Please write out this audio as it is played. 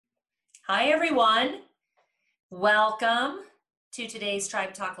Hi, everyone. Welcome to today's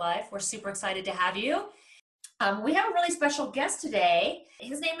Tribe Talk Live. We're super excited to have you. We have a really special guest today.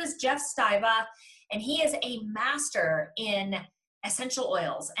 His name is Jeff Stuyva, and he is a master in essential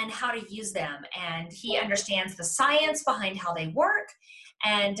oils and how to use them. And he understands the science behind how they work.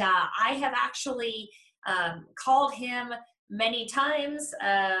 And I have actually called him many times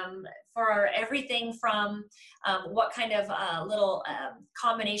for everything from what kind of little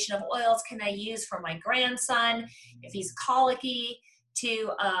combination of oils can I use for my grandson if he's colicky,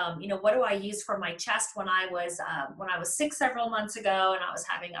 to what do I use for my chest when I was sick several months ago and I was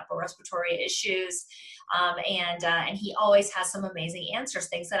having upper respiratory issues, and he always has some amazing answers,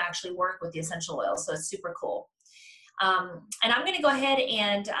 things that actually work with the essential oils. So it's super cool. And I'm going to go ahead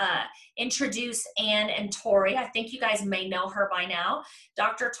and introduce Ann and Tori. I think you guys may know her by now.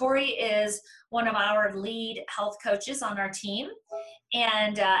 Dr. Tori is one of our lead health coaches on our team.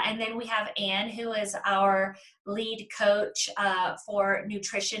 And then we have Ann, who is our lead coach for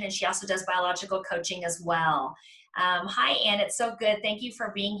nutrition, and she also does biological coaching as well. Hi, Ann. It's so good. Thank you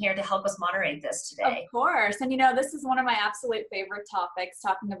for being here to help us moderate this today. Of course. And this is one of my absolute favorite topics,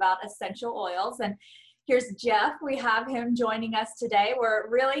 talking about essential oils. And here's Jeff. We have him joining us today. We're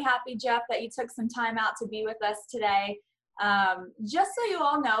really happy, Jeff, that you took some time out to be with us today. Just so you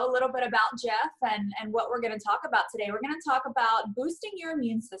all know a little bit about Jeff and what we're going to talk about today. We're going to talk about boosting your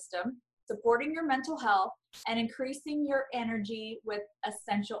immune system, supporting your mental health, and increasing your energy with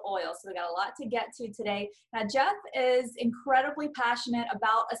essential oils. So we got a lot to get to today. Now, Jeff is incredibly passionate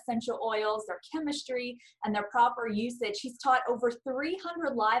about essential oils, their chemistry, and their proper usage. He's taught over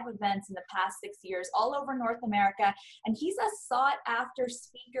 300 live events in the past 6 years all over North America, and he's a sought-after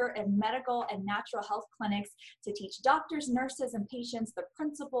speaker in medical and natural health clinics to teach doctors, nurses, and patients the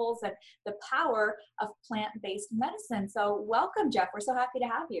principles and the power of plant-based medicine. So welcome, Jeff. We're so happy to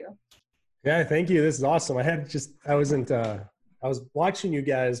have you. Yeah, thank you. This is awesome. I was watching you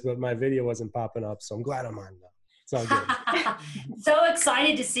guys, but my video wasn't popping up. So I'm glad I'm on now. It's all good. So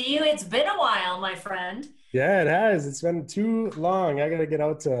excited to see you. It's been a while, my friend. Yeah, it has. It's been too long. I got to get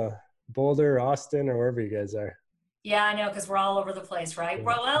out to Boulder, Austin, or wherever you guys are. Yeah, I know, because we're all over the place, right? Yeah.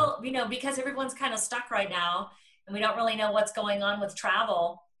 Well, because everyone's kind of stuck right now and we don't really know what's going on with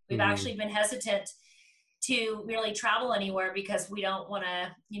travel. We've actually been hesitant to really travel anywhere because we don't want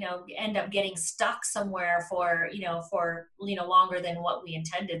to, end up getting stuck somewhere for longer than what we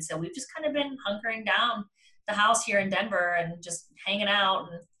intended. So we've just kind of been hunkering down the house here in Denver and just hanging out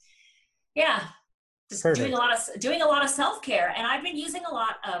and just Perfect. doing a lot of self-care. And I've been using a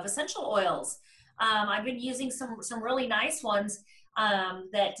lot of essential oils. I've been using some really nice ones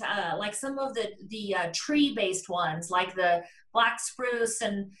that like some of the tree-based ones, like the black spruce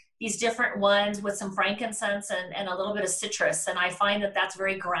and these different ones with some frankincense and a little bit of citrus. And I find that that's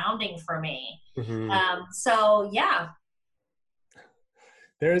very grounding for me. So yeah.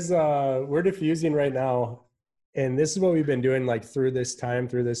 We're diffusing right now. And this is what we've been doing through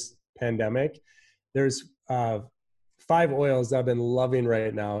this pandemic. There's 5 oils that I've been loving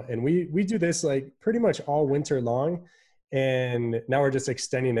right now. And we do this pretty much all winter long. And now we're just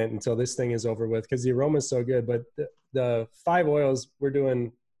extending it until this thing is over with because the aroma is so good. But the 5 oils, we're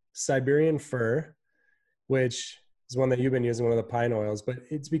doing Siberian fir, which is one that you've been using, one of the pine oils, but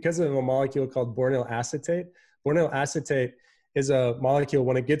it's because of a molecule called bornyl acetate. Bornyl acetate is a molecule,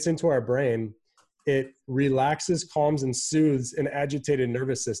 when it gets into our brain, it relaxes, calms, and soothes an agitated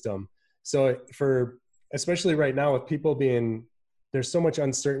nervous system. So especially right now with people there's so much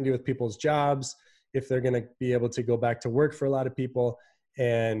uncertainty with people's jobs, if they're going to be able to go back to work for a lot of people,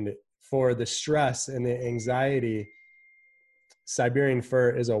 and for the stress and the anxiety, Siberian fir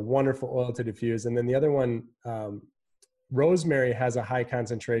is a wonderful oil to diffuse. And then the other one, rosemary, has a high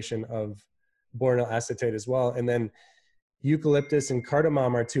concentration of bornyl acetate as well. And then eucalyptus and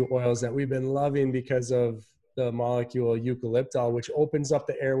cardamom are 2 oils that we've been loving because of the molecule eucalyptol, which opens up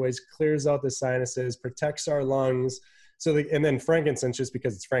the airways, clears out the sinuses, protects our lungs. And then frankincense, just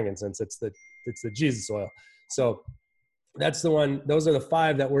because it's frankincense, it's the Jesus oil. So that's the one. Those are the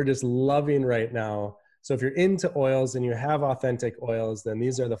 5 that we're just loving right now. So if you're into oils and you have authentic oils, then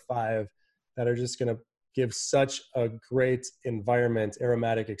these are the 5 that are just going to give such a great environment,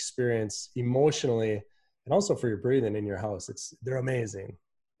 aromatic experience emotionally, and also for your breathing in your house. They're amazing.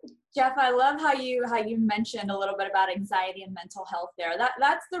 Jeff, I love how you mentioned a little bit about anxiety and mental health there.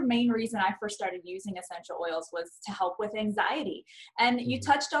 That's the main reason I first started using essential oils, was to help with anxiety. And you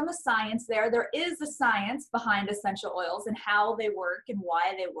touched on the science there. There is a science behind essential oils and how they work and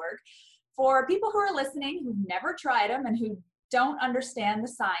why they work. For people who are listening who've never tried them and who don't understand the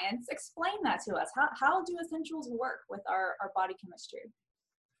science, explain that to us. How do essentials work with our body chemistry?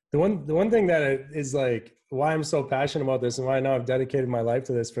 The one thing that is like why I'm so passionate about this and why I know I've dedicated my life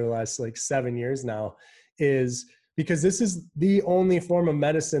to this for the last like 7 years now is because this is the only form of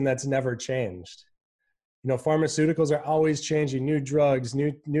medicine that's never changed. You know, pharmaceuticals are always changing, new drugs,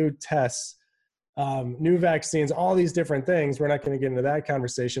 new tests, new vaccines, all these different things. We're not going to get into that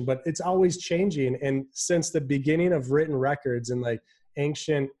conversation, but it's always changing. And since the beginning of written records in like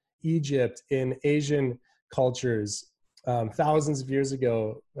ancient Egypt, in Asian cultures, thousands of years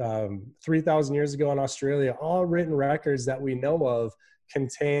ago, 3,000 years ago in Australia, all written records that we know of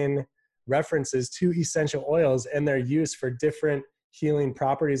contain references to essential oils and their use for different healing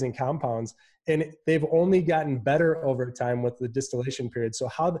properties and compounds. And they've only gotten better over time with the distillation period. So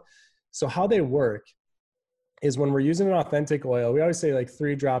how they work is when we're using an authentic oil, we always say like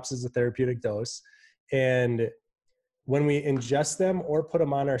 3 drops is a therapeutic dose. And when we ingest them or put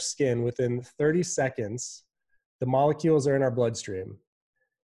them on our skin, within 30 seconds, the molecules are in our bloodstream.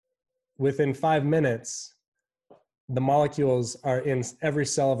 Within 5 minutes, the molecules are in every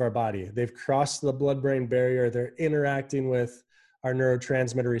cell of our body. They've crossed the blood-brain barrier. They're interacting with our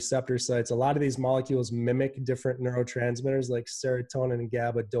neurotransmitter receptor sites. A lot of these molecules mimic different neurotransmitters like serotonin,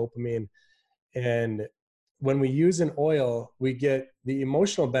 GABA, dopamine. And when we use an oil, we get the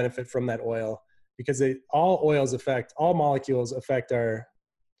emotional benefit from that oil because all molecules affect our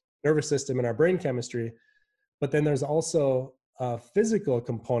nervous system and our brain chemistry. But then there's also a physical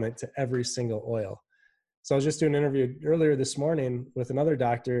component to every single oil. So I was just doing an interview earlier this morning with another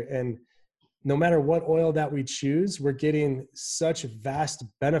doctor, and no matter what oil that we choose, we're getting such vast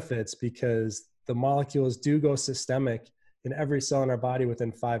benefits because the molecules do go systemic in every cell in our body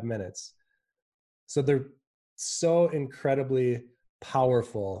within 5 minutes. So they're so incredibly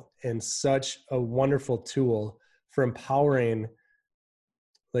powerful and such a wonderful tool for empowering,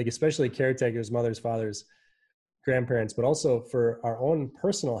 like especially caretakers, mothers, fathers, grandparents, but also for our own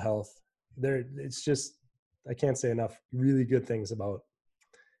personal health. It's just, I can't say enough really good things about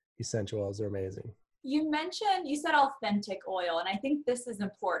essential oils. They're amazing. You said authentic oil, and I think this is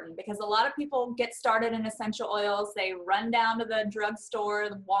important because a lot of people get started in essential oils. They run down to the drugstore,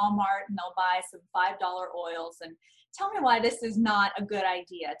 the Walmart, and they'll buy some $5 oils. And tell me why this is not a good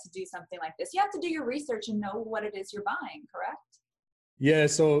idea to do something like this. You have to do your research and know what it is you're buying, correct? Yeah,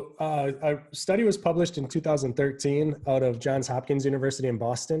 so a study was published in 2013 out of Johns Hopkins University in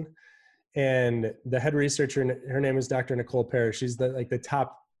Boston. And the head researcher, her name is Dr. Nicole Parrish. She's the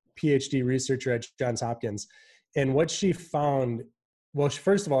top PhD researcher at Johns Hopkins. And what she found, well,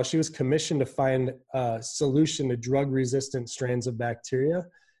 first of all, she was commissioned to find a solution to drug-resistant strains of bacteria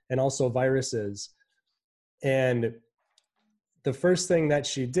and also viruses. And the first thing that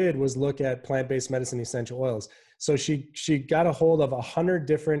she did was look at plant-based medicine essential oils. So she got a hold of 100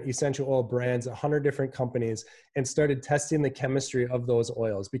 different essential oil brands, 100 different companies, and started testing the chemistry of those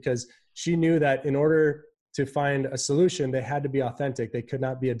oils because she knew that in order to find a solution, they had to be authentic. They could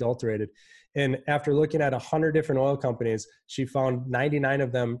not be adulterated. And after looking at 100 different oil companies, she found 99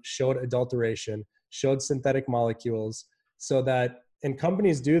 of them showed adulteration, showed synthetic molecules. So that, and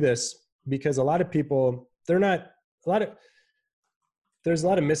companies do this because a lot of people, there's a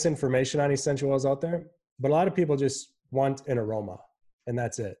lot of misinformation on essential oils out there, but a lot of people just want an aroma and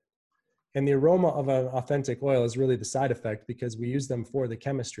that's it. And the aroma of an authentic oil is really the side effect because we use them for the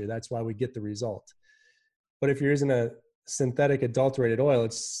chemistry. That's why we get the result. But if you're using a synthetic adulterated oil,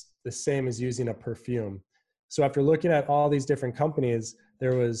 it's the same as using a perfume. So after looking at all these different companies,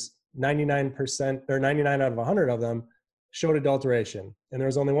 there was 99% or 99 out of 100 of them showed adulteration. And there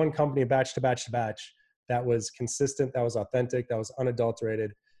was only one company batch to batch to batch that was consistent, that was authentic, that was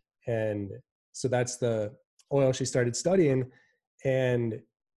unadulterated. And so that's the oil she started studying. And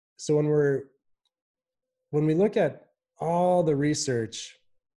so when we look at all the research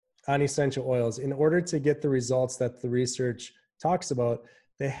on essential oils, in order to get the results that the research talks about,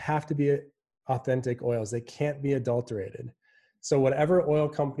 they have to be authentic oils. They can't be adulterated. So whatever oil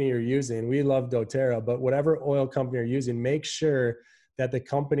company you're using, we love doTERRA, but whatever oil company you're using, make sure that the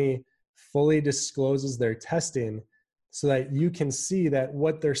company fully discloses their testing so that you can see that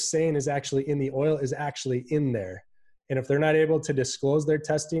what they're saying is actually in the oil is actually in there. And if they're not able to disclose their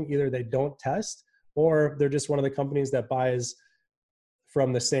testing, either they don't test or they're just one of the companies that buys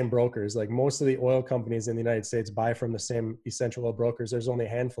from the same brokers. Like most of the oil companies in the United States buy from the same essential oil brokers. There's only a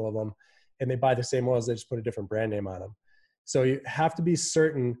handful of them and they buy the same oils. They just put a different brand name on them. So you have to be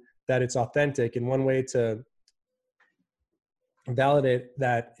certain that it's authentic. And one way to validate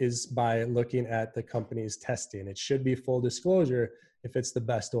that is by looking at the company's testing. It should be full disclosure if it's the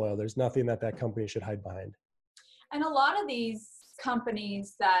best oil. There's nothing that company should hide behind. And a lot of these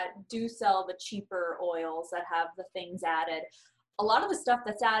companies that do sell the cheaper oils that have the things added, a lot of the stuff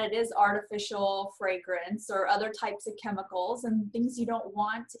that's added is artificial fragrance or other types of chemicals and things you don't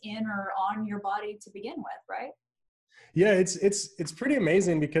want in or on your body to begin with, right? Yeah, it's pretty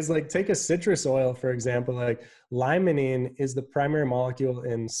amazing because like take a citrus oil, for example, like limonene is the primary molecule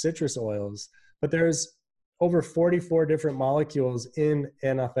in citrus oils, but there's over 44 different molecules in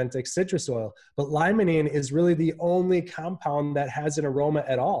an authentic citrus oil. But limonene is really the only compound that has an aroma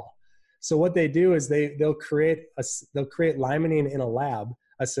at all. So what they do is they'll create limonene in a lab,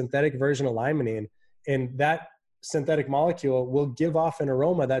 a synthetic version of limonene, and that synthetic molecule will give off an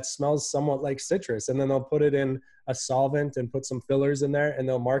aroma that smells somewhat like citrus. And then they'll put it in a solvent and put some fillers in there, and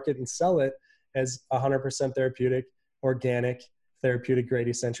they'll market and sell it as 100% therapeutic, organic, therapeutic grade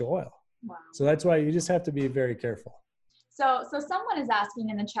essential oil. Wow. So that's why you just have to be very careful. So someone is asking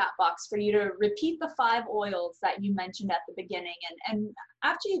in the chat box for you to repeat the 5 oils that you mentioned at the beginning. And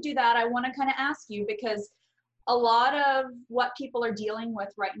after you do that, I want to kind of ask you, because a lot of what people are dealing with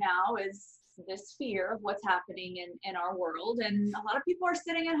right now is this fear of what's happening in our world. And a lot of people are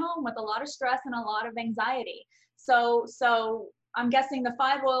sitting at home with a lot of stress and a lot of anxiety. So I'm guessing the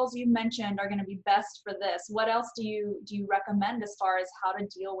 5 oils you mentioned are going to be best for this. What else do you recommend as far as how to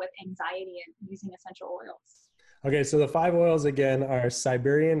deal with anxiety and using essential oils? Okay, so the 5 oils again are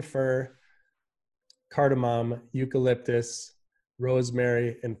Siberian fir, cardamom, eucalyptus,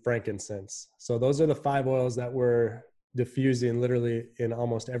 rosemary, and frankincense. So those are the 5 oils that we're diffusing literally in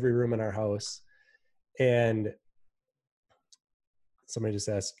almost every room in our house. And somebody just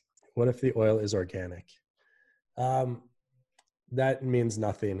asked, what if the oil is organic? That means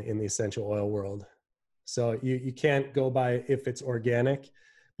nothing in the essential oil world. So you can't go by if it's organic,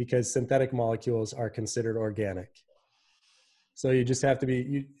 because synthetic molecules are considered organic. So you just have to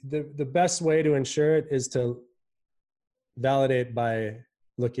be, the best way to ensure it is to validate by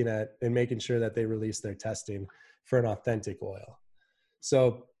looking at and making sure that they release their testing for an authentic oil.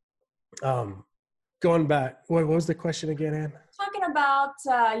 So going back, what was the question again, Ann? Talking about,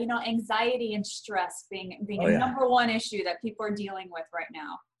 anxiety and stress being a number one issue that people are dealing with right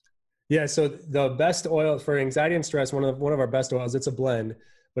now. Yeah, so the best oil for anxiety and stress, one of our best oils, it's a blend,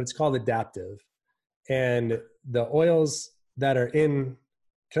 but it's called Adaptive. And the oils that are in,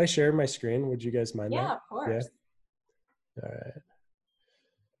 can I share my screen? Would you guys mind that? Yeah, of course. Yeah? All right.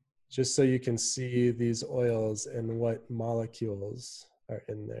 Just so you can see these oils and what molecules are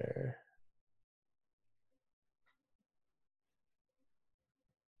in there.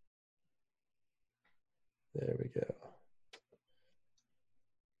 There we go.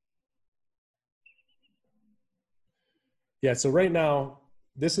 Yeah, so right now,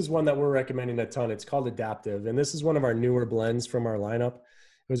 this is one that we're recommending a ton. It's called Adaptive, and this is one of our newer blends from our lineup.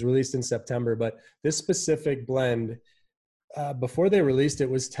 It was released in September, but this specific blend, before they released it,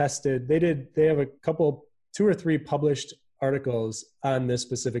 was tested. They have a couple, 2 or 3 published articles on this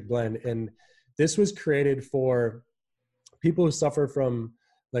specific blend, and this was created for people who suffer from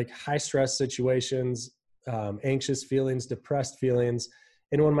like high stress situations, anxious feelings, depressed feelings.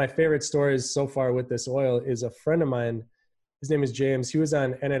 And one of my favorite stories so far with this oil is a friend of mine. His name is James. He was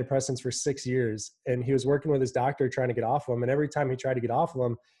on antidepressants for 6 years, and he was working with his doctor trying to get off of them. And every time he tried to get off of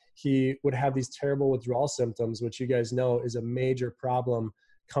them, he would have these terrible withdrawal symptoms, which you guys know is a major problem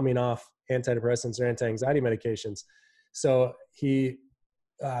coming off antidepressants or anti-anxiety medications. So he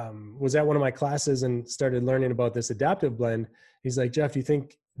was at one of my classes and started learning about this Adaptive blend. He's like, Jeff, do you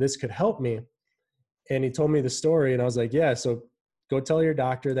think this could help me? And he told me the story, and I was like, yeah, so go tell your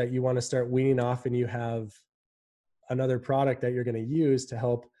doctor that you want to start weaning off, and you have another product that you're going to use to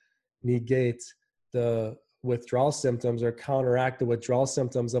help negate the withdrawal symptoms or counteract the withdrawal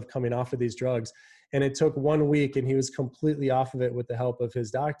symptoms of coming off of these drugs. And it took 1 week, and he was completely off of it with the help of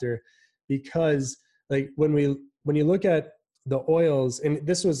his doctor. Because like when you look at the oils, and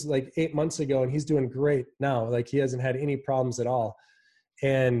this was like 8 months ago, and he's doing great now. Like he hasn't had any problems at all.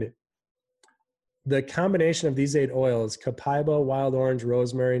 And the combination of these 8 oils, copaiba, wild orange,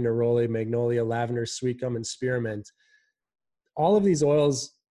 rosemary, neroli, magnolia, lavender, sweet gum, and spearmint, all of these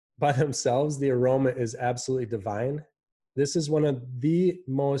oils by themselves, the aroma is absolutely divine. This is one of the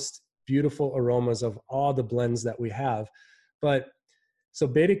most beautiful aromas of all the blends that we have. But so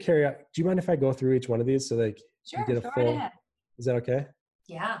beta carotene, do you mind if I go through each one of these so like Sure, you get a full, right ahead. Is that okay?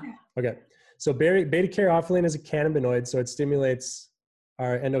 Yeah. Okay. So beta caryophyllene is a cannabinoid, so it stimulates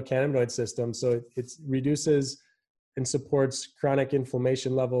our endocannabinoid system. So it reduces and supports chronic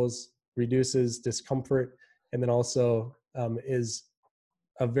inflammation levels, reduces discomfort, and then also is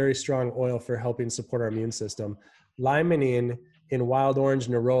a very strong oil for helping support our immune system. Limonene in wild orange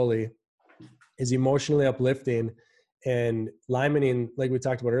neroli is emotionally uplifting, and limonene, like we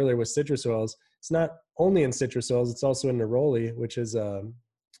talked about earlier with citrus oils, it's not only in citrus oils, it's also in neroli, which is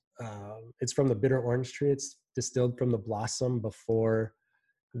it's from the bitter orange tree. It's distilled from the blossom before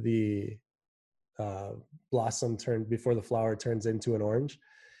the before the flower turns into an orange.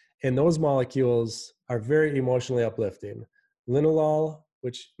 And those molecules are very emotionally uplifting. Linalool,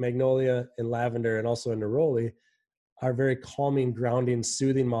 which magnolia and lavender, and also in neroli, are very calming, grounding,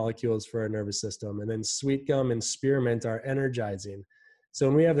 soothing molecules for our nervous system. And then sweet gum and spearmint are energizing. So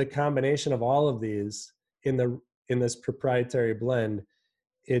when we have the combination of all of these in this proprietary blend,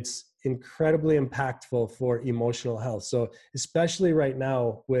 it's incredibly impactful for emotional health. So especially right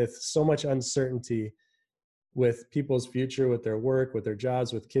now with so much uncertainty with people's future, with their work, with their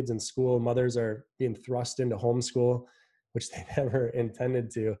jobs, with kids in school, mothers are being thrust into homeschool, which they never intended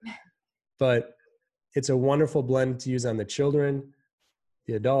to. But it's a wonderful blend to use on the children,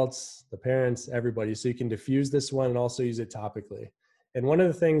 the adults, the parents, everybody. So you can diffuse this one and also use it topically. And one of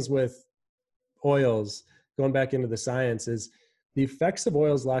the things with oils, going back into the science, is the effects of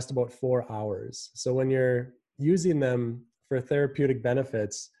oils last about 4 hours. So when you're using them for therapeutic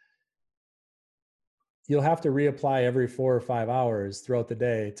benefits, you'll have to reapply every 4 or 5 hours throughout the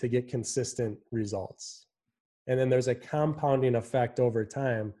day to get consistent results. And then there's a compounding effect over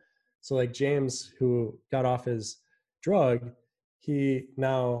time. So like James, who got off his drug, he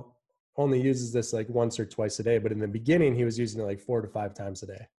now only uses this like once or twice a day. But in the beginning, he was using it like 4 to 5 times a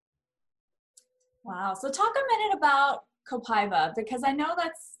day. Wow. So talk a minute about Copaiba, because I know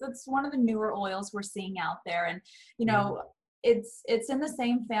that's one of the newer oils we're seeing out there. And, you know, it's in the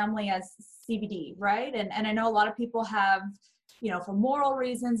same family as CBD, right? And I know a lot of people have, you know, for moral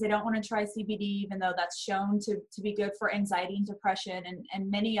reasons, they don't want to try CBD, even though that's shown to be good for anxiety and depression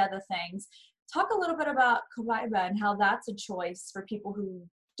and many other things. Talk a little bit about Copaiba and how that's a choice for people who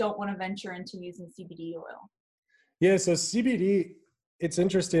don't want to venture into using CBD oil. Yeah, so CBD, it's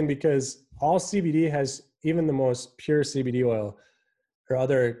interesting because all CBD has, even the most pure CBD oil or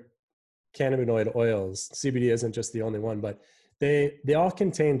other cannabinoid oils, CBD isn't just the only one, but they all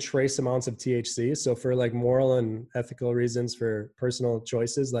contain trace amounts of THC. So for like moral and ethical reasons, for personal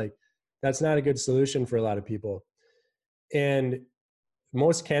choices, like that's not a good solution for a lot of people. And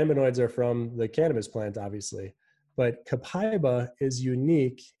most cannabinoids are from the cannabis plant, obviously, but Copaiba is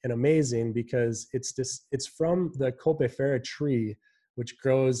unique and amazing because it's from the Copaifera tree, which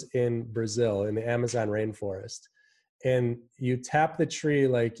grows in Brazil in the Amazon rainforest. And you tap the tree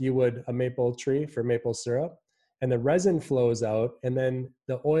like you would a maple tree for maple syrup, and the resin flows out, and then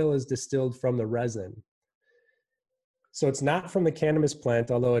the oil is distilled from the resin. So it's not from the cannabis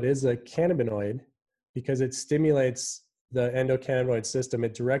plant, although it is a cannabinoid, because it stimulates the endocannabinoid system.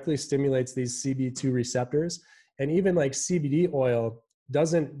 It directly stimulates these CB2 receptors. And even like CBD oil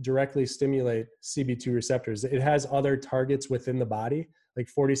doesn't directly stimulate CB2 receptors. It has other targets within the body, like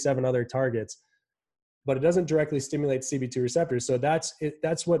 47 other targets, but it doesn't directly stimulate CB2 receptors. So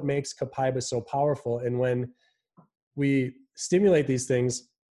that's what makes Copaiba so powerful. And when we stimulate these things,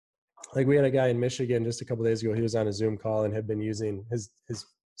 like we had a guy in Michigan just a couple of days ago, he was on a Zoom call and had been using, his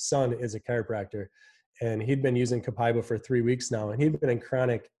son is a chiropractor, and he'd been using Copaiba for 3 weeks now, and he'd been in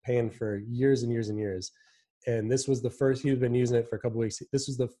chronic pain for years and years and years. And this was the first, he'd been using it for a couple of weeks. This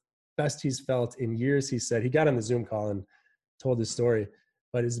was the best he's felt in years, he said. He got on the Zoom call and told his story,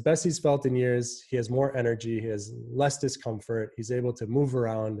 but it's the best he's felt in years. He has more energy, he has less discomfort, he's able to move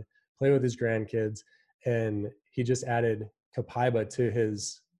around, play with his grandkids, and he just added Copaiba to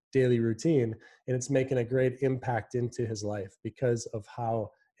his daily routine, and it's making a great impact into his life because of how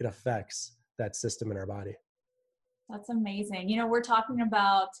it affects that system in our body. That's amazing. You know,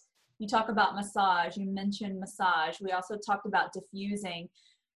 you talk about massage, you mentioned massage. We also talked about diffusing.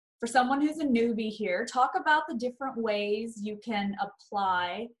 For someone who's a newbie here, talk about the different ways you can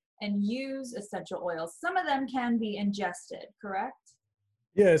apply and use essential oils. Some of them can be ingested, correct?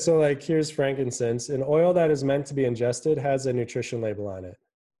 Yeah, so like here's frankincense. An oil that is meant to be ingested has a nutrition label on it.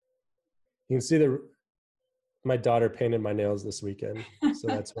 You can see my daughter painted my nails this weekend, so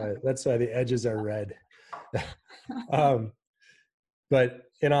that's why the edges are red. But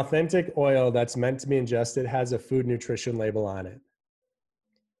an authentic oil that's meant to be ingested has a food nutrition label on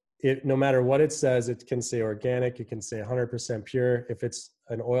it. No matter what it says, it can say organic, it can say 100% pure. If it's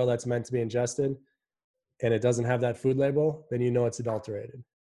an oil that's meant to be ingested and it doesn't have that food label, then you know it's adulterated,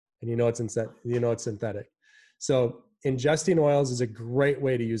 and you know it's synthetic. So ingesting oils is a great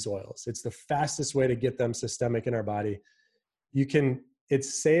way to use oils. It's the fastest way to get them systemic in our body.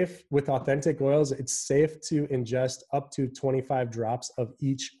 It's safe with authentic oils. It's safe to ingest up to 25 drops of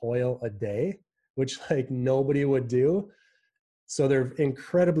each oil a day, which like nobody would do. So they're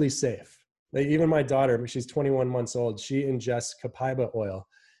incredibly safe. Like even my daughter, she's 21 months old, she ingests Copaiba oil.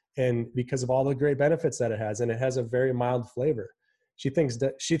 and because of all the great benefits that it has, and it has a very mild flavor. She thinks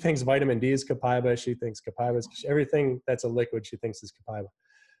vitamin D is copaiba. She thinks copaiba is everything that's a liquid. She thinks is copaiba.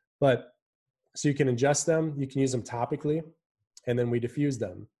 But so you can ingest them, you can use them topically, and then we diffuse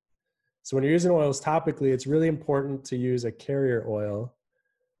them. So when you're using oils topically, it's really important to use a carrier oil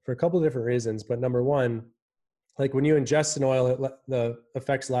for a couple of different reasons. But number one, like when you ingest an oil, the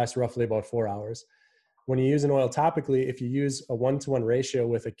effects last roughly about 4 hours. When you use an oil topically, if you use a 1-to-1 ratio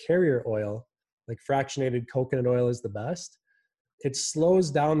with a carrier oil, like fractionated coconut oil is the best, it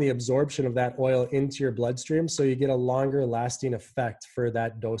slows down the absorption of that oil into your bloodstream, so you get a longer lasting effect for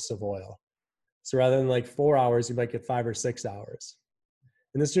that dose of oil. So rather than like 4 hours, you might get 5 or 6 hours.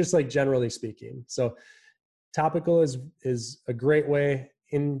 And this is just like generally speaking. So topical is a great way.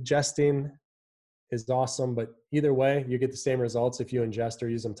 Ingesting is awesome, but either way, you get the same results if you ingest or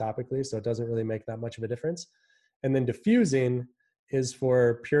use them topically. So it doesn't really make that much of a difference. And then diffusing is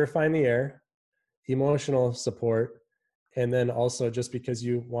for purifying the air, emotional support, and then also just because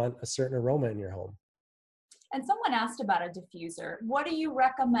you want a certain aroma in your home. And someone asked about a diffuser. What do you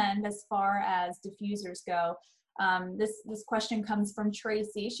recommend as far as diffusers go? This question comes from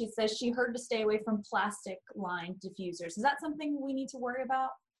Tracy. She says she heard to stay away from plastic lined diffusers. Is that something we need to worry about?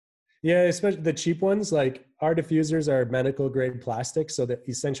 Yeah, especially the cheap ones. Like our diffusers are medical grade plastic, so that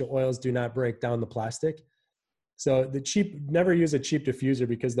essential oils do not break down the plastic. So never use a cheap diffuser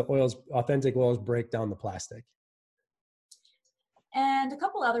because the authentic oils break down the plastic. And a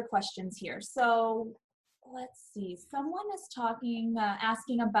couple other questions here. So let's see. Someone is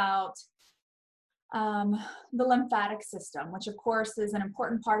asking about the lymphatic system, which of course is an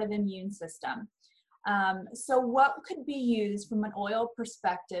important part of the immune system. So what could be used from an oil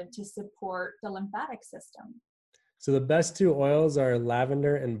perspective to support the lymphatic system? So the best two oils are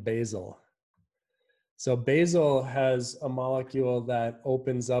lavender and basil. So basil has a molecule that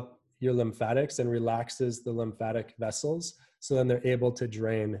opens up your lymphatics and relaxes the lymphatic vessels, so then they're able to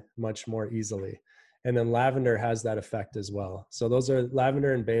drain much more easily. And then lavender has that effect as well. So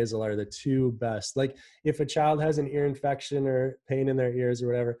lavender and basil are the two best. Like if a child has an ear infection or pain in their ears or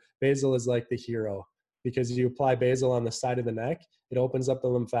whatever, basil is like the hero, because you apply basil on the side of the neck, it opens up the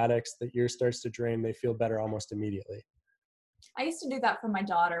lymphatics, the ear starts to drain, they feel better almost immediately. I used to do that for my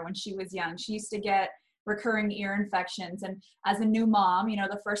daughter when she was young. She used to get recurring ear infections. And as a new mom,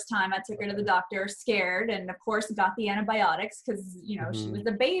 the first time I took her to the doctor scared, and of course got the antibiotics because, she was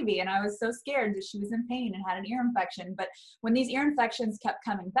a baby and I was so scared that she was in pain and had an ear infection. But when these ear infections kept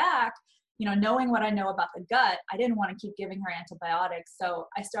coming back, knowing what I know about the gut, I didn't want to keep giving her antibiotics. So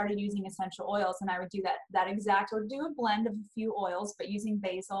I started using essential oils, and I would do or do a blend of a few oils, but using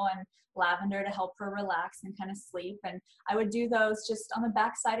basil and lavender to help her relax and kind of sleep. And I would do those just on the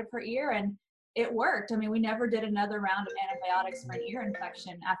back side of her ear, and it worked. I mean, we never did another round of antibiotics for an ear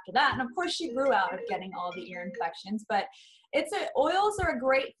infection after that. And of course she grew out of getting all the ear infections, but oils are a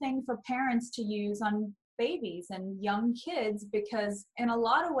great thing for parents to use on babies and young kids, because in a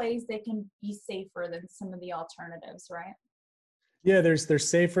lot of ways they can be safer than some of the alternatives, right? Yeah, they're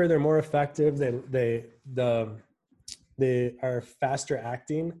safer, they're more effective, they are faster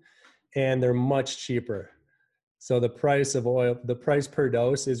acting, and they're much cheaper. So the price per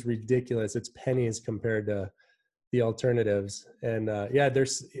dose is ridiculous. It's pennies compared to the alternatives. And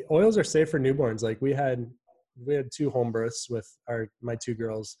oils are safe for newborns. Like we had 2 home births with my 2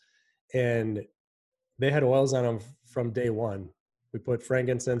 girls, and they had oils on them from day one. We put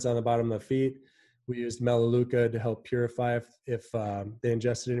frankincense on the bottom of the feet. We used melaleuca to help purify if they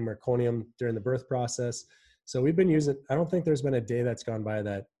ingested any meconium during the birth process. So we've been using, I don't think there's been a day that's gone by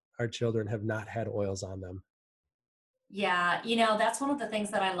that our children have not had oils on them. Yeah, that's one of the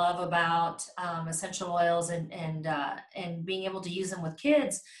things that I love about essential oils and being able to use them with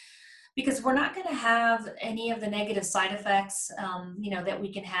kids, because we're not going to have any of the negative side effects, that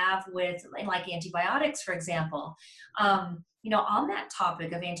we can have with like antibiotics, for example. On that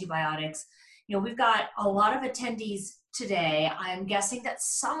topic of antibiotics, we've got a lot of attendees today. I'm guessing that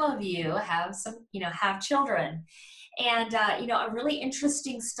some of you have have children, and a really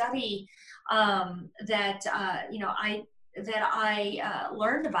interesting study that I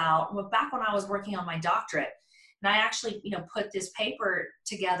learned about back when I was working on my doctorate. And I actually, put this paper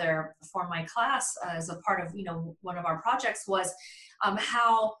together for my class as a part of, one of our projects, was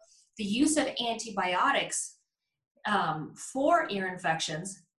how the use of antibiotics for ear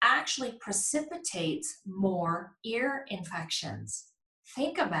infections actually precipitates more ear infections.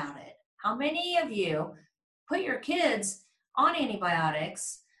 Think about it. How many of you put your kids on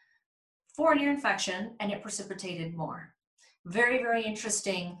antibiotics for an ear infection and it precipitated more? Very, very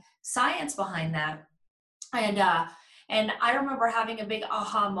interesting science behind that. And I remember having a big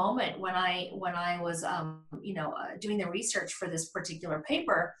aha moment when I was, doing the research for this particular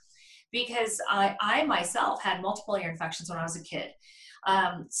paper, because I myself had multiple ear infections when I was a kid.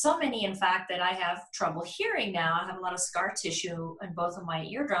 So many, in fact, that I have trouble hearing now. I have a lot of scar tissue in both of my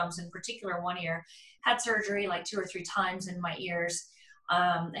eardrums. In particular, one ear had surgery like 2 or 3 times in my ears.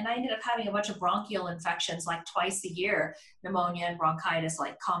 And I ended up having a bunch of bronchial infections like twice a year, pneumonia and bronchitis,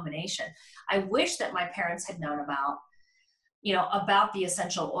 like combination. I wish that my parents had known about the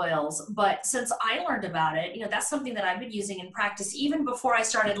essential oils. But since I learned about it, that's something that I've been using in practice even before I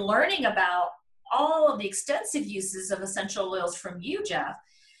started learning about all of the extensive uses of essential oils from you, Jeff.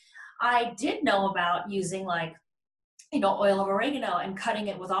 I did know about using oil of oregano and cutting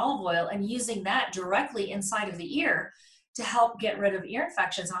it with olive oil and using that directly inside of the ear to help get rid of ear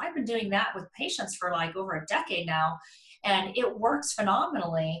infections. And I've been doing that with patients for like over a decade now, and it works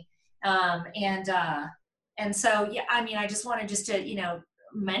phenomenally. And so, yeah, I mean, I just wanted to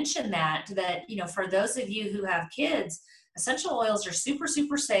mention that, for those of you who have kids, essential oils are super,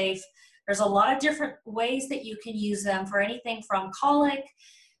 super safe. There's a lot of different ways that you can use them for anything from colic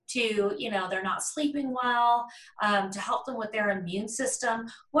to, they're not sleeping well, to help them with their immune system.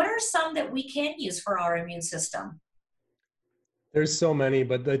 What are some that we can use for our immune system? There's so many,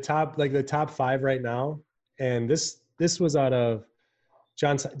 but the top 5 right now, and this was out of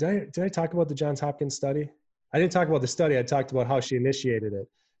Johns. Did I talk about the Johns Hopkins study? I didn't talk about the study. I talked about how she initiated it.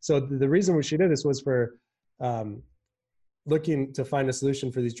 So the reason she did this was for looking to find a solution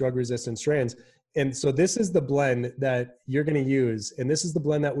for these drug-resistant strains. And so this is the blend that you're going to use. And this is the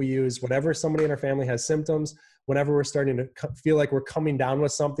blend that we use whenever somebody in our family has symptoms, whenever we're starting to feel like we're coming down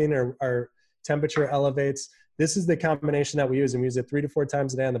with something or our temperature elevates. This is the combination that we use, and we use it 3 to 4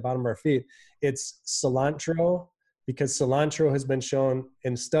 times a day on the bottom of our feet. It's cilantro, because cilantro has been shown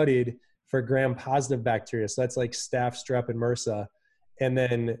and studied for gram-positive bacteria. So that's like staph, strep, and MRSA. And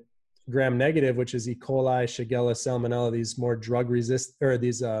then gram-negative, which is E. coli, Shigella, Salmonella, these more drug-resistant, or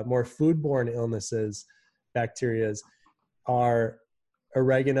these more foodborne illnesses, bacterias, are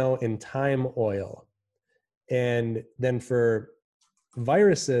oregano and thyme oil. And then for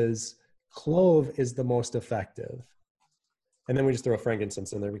viruses, clove is the most effective. And then we just throw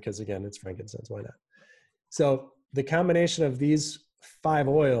frankincense in there because, again, it's frankincense. Why not? So the combination of these 5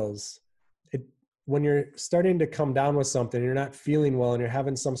 oils, when you're starting to come down with something, you're not feeling well, and you're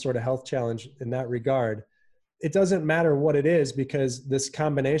having some sort of health challenge in that regard, it doesn't matter what it is, because this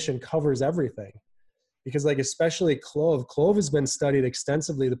combination covers everything. Because especially clove has been studied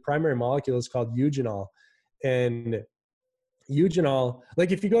extensively. The primary molecule is called eugenol. And eugenol,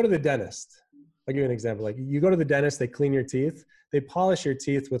 if you go to the dentist, I'll give you an example. You go to the dentist, they clean your teeth, they polish your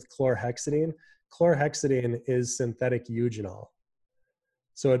teeth with chlorhexidine. Chlorhexidine is synthetic eugenol.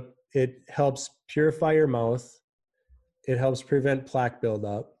 So it helps purify your mouth. It helps prevent plaque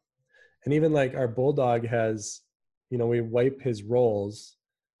buildup. And even our bulldog has, we wipe his rolls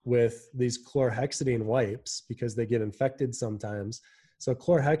with these chlorhexidine wipes because they get infected sometimes. So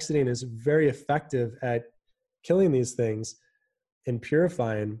chlorhexidine is very effective at killing these things and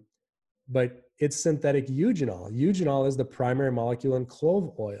purifying, but it's synthetic eugenol. Eugenol is the primary molecule in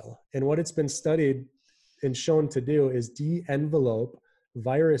clove oil. And what it's been studied and shown to do is de-envelope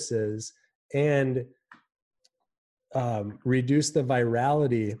viruses and reduce the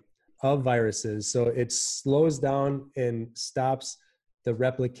virality of viruses. So it slows down and stops the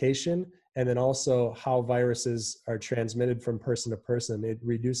replication, and then also how viruses are transmitted from person to person. It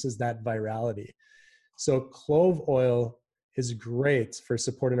reduces that virality. So clove oil is great for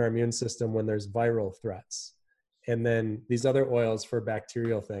supporting our immune system when there's viral threats. And then these other oils for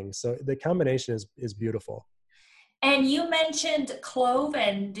bacterial things. So the combination is beautiful. And you mentioned clove,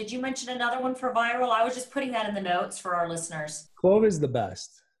 and did you mention another one for viral? I was just putting that in the notes for our listeners. Clove is the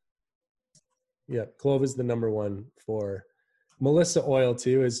best. Yeah, clove is the number one for. Melissa oil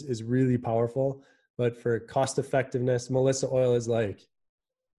too is really powerful, but for cost effectiveness, Melissa oil is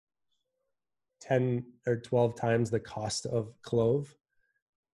 10 or 12 times the cost of clove.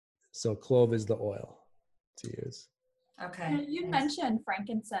 So clove is the oil to use. Okay. You mentioned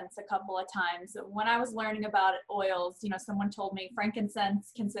frankincense a couple of times. When I was learning about oils, someone told me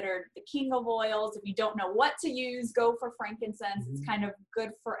frankincense considered the king of oils. If you don't know what to use, go for frankincense. It's kind of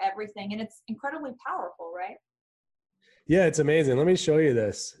good for everything, and it's incredibly powerful, right? Yeah, it's amazing. Let me show you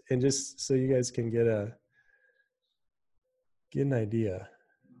this, and just so you guys can get an idea.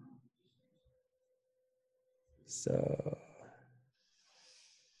 So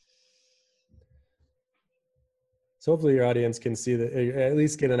hopefully your audience can see that, at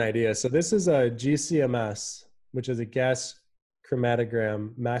least get an idea. So this is a GCMS, which is a gas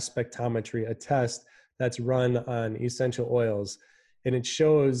chromatogram mass spectrometry, a test that's run on essential oils. And it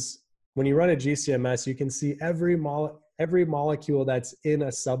shows when you run a GCMS, you can see every molecule that's in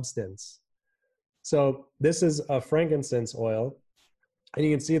a substance. So this is a frankincense oil, and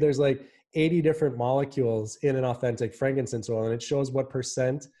you can see there's like 80 different molecules in an authentic frankincense oil, and it shows what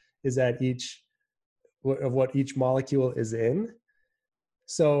percent is at each of what each molecule is in.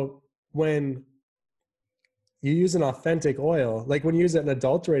 So when you use an authentic oil, like when you use an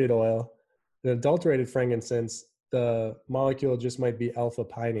adulterated oil, an adulterated frankincense, the molecule just might be alpha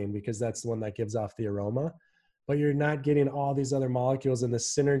pinene because that's the one that gives off the aroma, but you're not getting all these other molecules, and the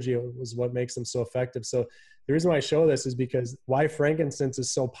synergy is what makes them so effective. So the reason why I show this is because why frankincense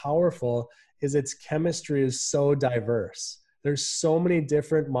is so powerful is its chemistry is so diverse. There's so many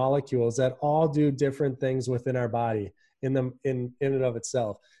different molecules that all do different things within our body in and of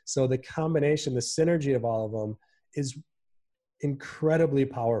itself. So the combination, the synergy of all of them is incredibly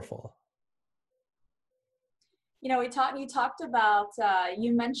powerful. You know, you talked about,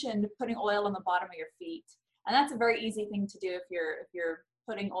 you mentioned putting oil on the bottom of your feet, and that's a very easy thing to do if you're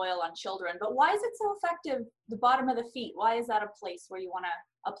putting oil on children. But why is it so effective, the bottom of the feet? Why is that a place where you want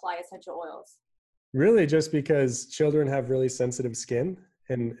to apply essential oils? Really just because children have really sensitive skin,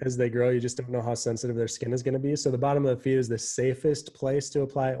 and as they grow, you just don't know how sensitive their skin is going to be. So the bottom of the feet is the safest place to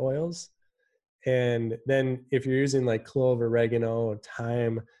apply oils. And then if you're using like clove, oregano,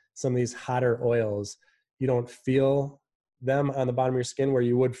 thyme, some of these hotter oils, you don't feel them on the bottom of your skin where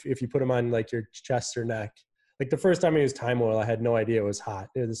you would if you put them on like your chest or neck. Like the first time I used thyme oil, I had no idea it was hot.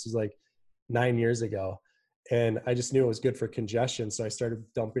 This was like 9 years ago. And I just knew it was good for congestion. So I started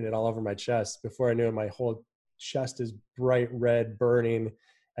dumping it all over my chest. Before I knew it, my whole chest is bright red, burning.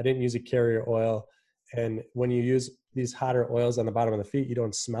 I didn't use a carrier oil. And when you use these hotter oils on the bottom of the feet, you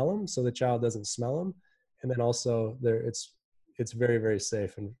don't smell them. So the child doesn't smell them. And then also it's very, very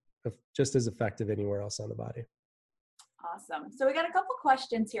safe and just as effective anywhere else on the body. Awesome. So we got a couple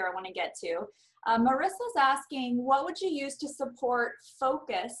questions here I want to get to. Marissa's asking, what would you use to support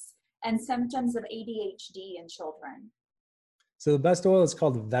focus and symptoms of ADHD in children? So the best oil is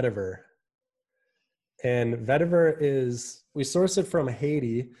called vetiver. And vetiver we source it from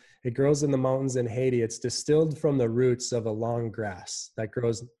Haiti. It grows in the mountains in Haiti. It's distilled from the roots of a long grass that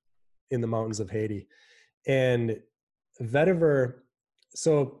grows in the mountains of Haiti. And vetiver,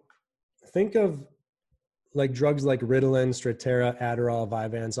 so think of like drugs like Ritalin, Strattera, Adderall,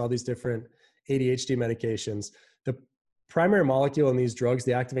 Vyvanse, all these different ADHD medications. The primary molecule in these drugs,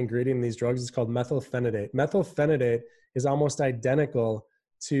 the active ingredient in these drugs is called methylphenidate. Methylphenidate is almost identical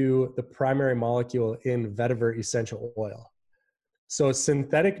to the primary molecule in vetiver essential oil. So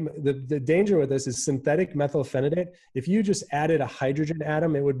the danger with this is synthetic methylphenidate. If you just added a hydrogen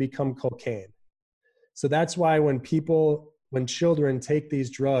atom, it would become cocaine. So that's why when children take these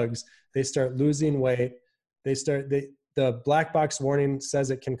drugs, they start losing weight. The black box warning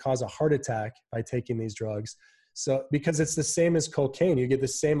says it can cause a heart attack by taking these drugs. So because it's the same as cocaine, you get the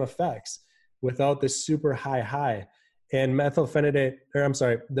same effects without the super high. And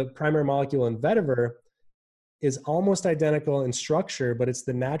the primary molecule in vetiver is almost identical in structure, but it's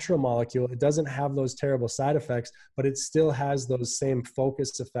the natural molecule. It doesn't have those terrible side effects, but it still has those same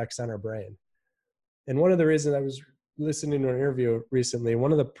focus effects on our brain. And one of the reasons I was listening to an interview recently,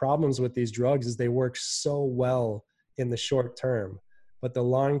 one of the problems with these drugs is they work so well in the short term, but the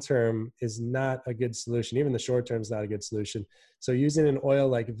long term is not a good solution. Even the short term is not a good solution. So using an oil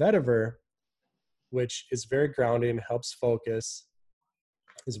like vetiver, which is very grounding, helps focus,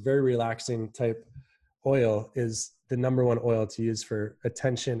 is very relaxing type oil, is the number one oil to use for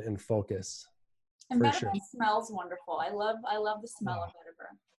attention and focus. And vetiver smells wonderful. I love the smell of vetiver.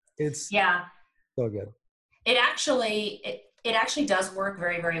 It's so good. It actually does work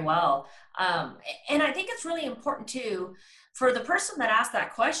very, very well. And I think it's really important too, for the person that asked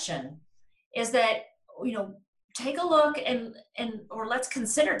that question, is that, take a look or let's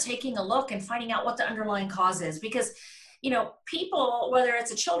consider taking a look and finding out what the underlying cause is. Because, people, whether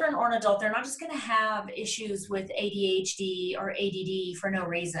it's a children or an adult, they're not just going to have issues with ADHD or ADD for no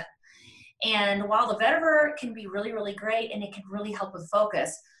reason. And while the vetiver can be really, really great and it can really help with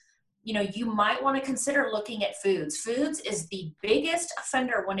focus, you might want to consider looking at foods. Foods is the biggest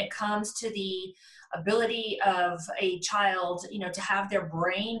offender when it comes to the ability of a child, to have their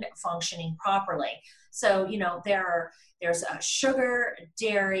brain functioning properly. So, there's sugar,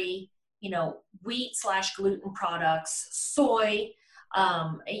 dairy, wheat/gluten products, soy,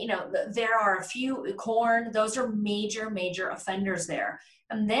 there are a few, corn, those are major, major offenders there.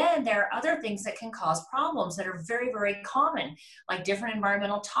 And then there are other things that can cause problems that are very, very common, like different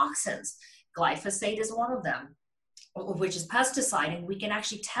environmental toxins. Glyphosate is one of them. which is pesticide, and we can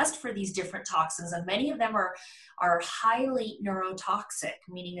actually test for these different toxins, and many of them are highly neurotoxic,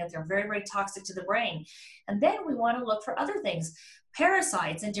 meaning that they're very, very toxic to the brain. And then we want to look for other things.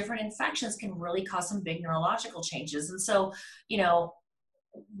 Parasites and different infections can really cause some big neurological changes. And so,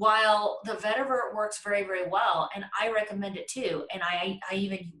 while the vetiver works very, very well, and I recommend it too, and I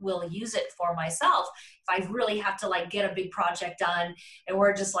even will use it for myself if I really have to like get a big project done and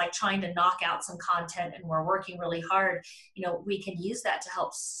we're just like trying to knock out some content and we're working really hard, we can use that to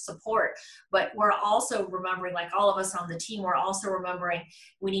help support. But we're also remembering, like all of us on the team, we're also remembering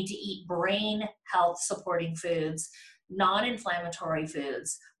we need to eat brain health supporting foods, non-inflammatory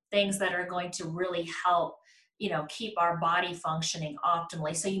foods, things that are going to really help keep our body functioning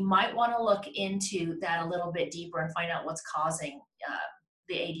optimally. So you might want to look into that a little bit deeper and find out what's causing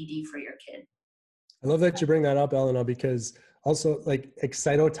the ADD for your kid. I love that you bring that up, Elena, because also like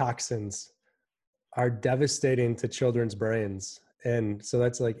excitotoxins are devastating to children's brains. And so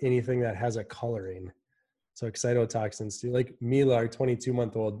that's like anything that has a coloring. So excitotoxins too. Like Mila, our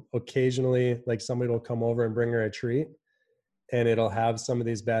 22-month-old, occasionally like somebody will come over and bring her a treat and it'll have some of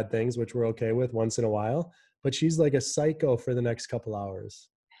these bad things, which we're okay with once in a while. But she's like a psycho for the next couple hours.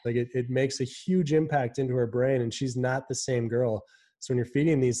 Like it makes a huge impact into her brain, and she's not the same girl. So when you're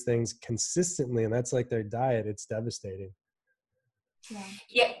feeding these things consistently, and that's like their diet, it's devastating.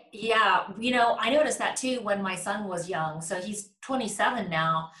 Yeah. I noticed that too when my son was young. So he's 27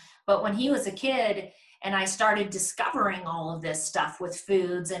 now, but when he was a kid and I started discovering all of this stuff with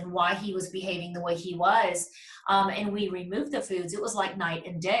foods and why he was behaving the way he was, and we removed the foods, it was like night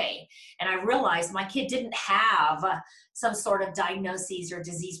and day. And I realized my kid didn't have some sort of diagnosis or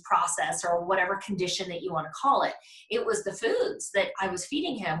disease process or whatever condition that you want to call it. It was the foods that I was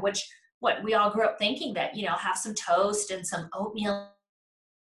feeding him, which we all grew up thinking that, have some toast and some oatmeal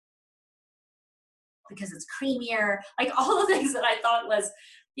because it's creamier, like all the things that I thought was,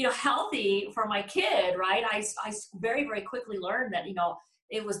 healthy for my kid, right? I very, very quickly learned that,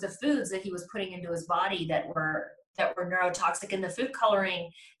 it was the foods that he was putting into his body that were neurotoxic. And the food coloring,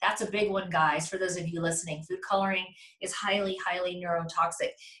 that's a big one, guys. For those of you listening, food coloring is highly, highly neurotoxic.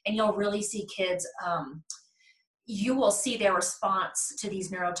 And you'll really see kids, you will see their response to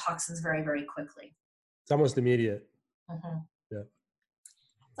these neurotoxins very, very quickly. It's almost immediate. Mm-hmm. Yeah.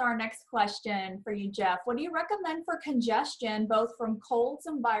 So our next question for you, Jeff, what do you recommend for congestion, both from colds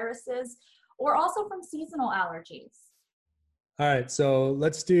and viruses, or also from seasonal allergies? All right, so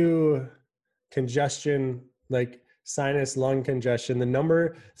let's do congestion, like sinus, lung congestion.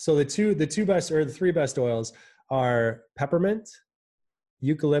 So the two best or the three best oils are peppermint,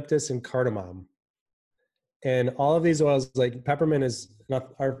 eucalyptus, and cardamom. And all of these oils, like peppermint is not,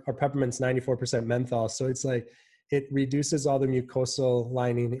 our peppermint's 94% menthol. So it's like, it reduces all the mucosal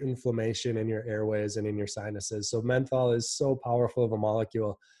lining inflammation in your airways and in your sinuses. So menthol is so powerful of a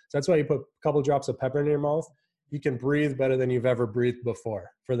molecule. So that's why you put a couple drops of pepper in your mouth. You can breathe better than you've ever breathed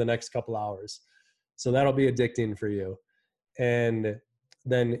before for the next couple hours. So that'll be addicting for you. And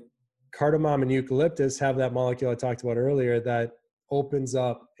then cardamom and eucalyptus have that molecule I talked about earlier that opens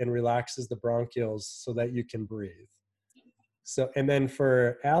up and relaxes the bronchioles so that you can breathe. So, and then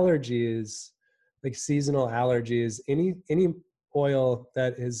for allergies, like seasonal allergies, any oil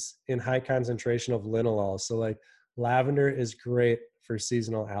that is in high concentration of linalool. So like lavender is great for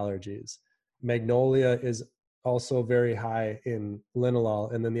seasonal allergies. Magnolia is also very high in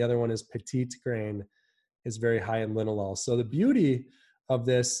linalool. And then the other one is petite grain is very high in linalool. So the beauty of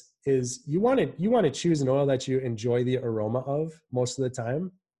this is you want to choose an oil that you enjoy the aroma of most of the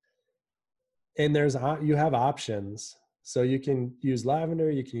time. And you have options. So you can use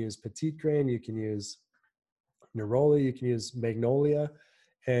lavender, you can use petite grain, you can use neroli, you can use magnolia,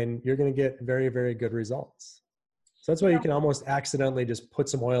 and you're going to get very, very good results. So that's why you can almost accidentally just put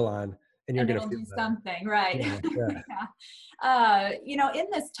some oil on and you're going to do something, right? Yeah. In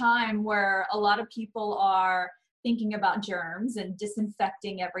this time where a lot of people are thinking about germs and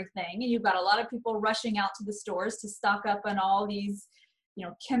disinfecting everything, and you've got a lot of people rushing out to the stores to stock up on all these,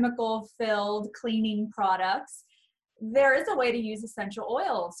 chemical-filled cleaning products, there is a way to use essential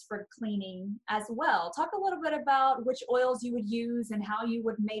oils for cleaning as well. Talk a little bit about which oils you would use and how you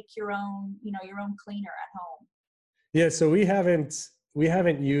would make your own cleaner at home. Yeah, so we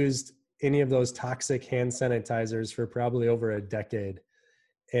haven't used any of those toxic hand sanitizers for probably over a decade.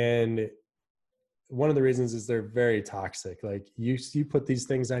 And one of the reasons is they're very toxic. Like you put these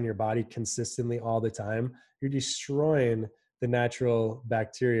things on your body consistently all the time, you're destroying the natural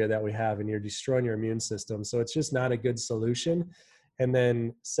bacteria that we have and you're destroying your immune system. So it's just not a good solution. And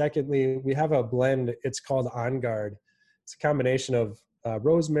then secondly, we have a blend, it's called On Guard. It's a combination of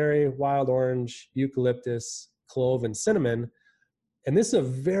rosemary, wild orange, eucalyptus, clove, and cinnamon. And this is a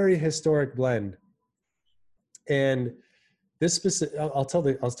very historic blend. And this specific, I'll tell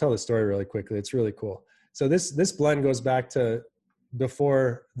the story really quickly. It's really cool. So this blend goes back to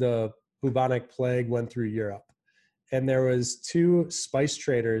before the bubonic plague went through Europe. And there was 2 spice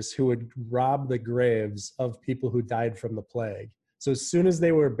traders who would rob the graves of people who died from the plague. So as soon as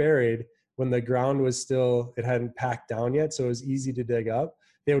they were buried, when the ground was still, it hadn't packed down yet, so it was easy to dig up,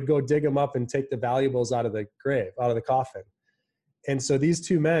 they would go dig them up and take the valuables out of the grave, out of the coffin. And so these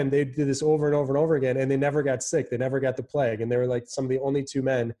 2 men, they did this over and over and over again, and they never got sick. They never got the plague. And they were like some of the only 2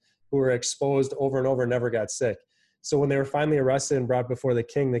 men who were exposed over and over and never got sick. So when they were finally arrested and brought before the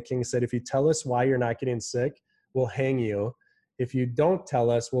king said, if you tell us why you're not getting sick, we'll hang you. If you don't tell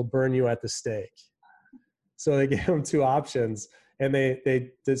us, we'll burn you at the stake. So they gave them 2 options, and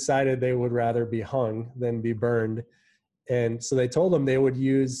they decided they would rather be hung than be burned. And so they told them they would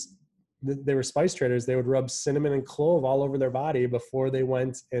use, they were spice traders, they would rub cinnamon and clove all over their body before they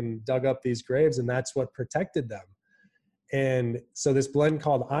went and dug up these graves, and that's what protected them. And so this blend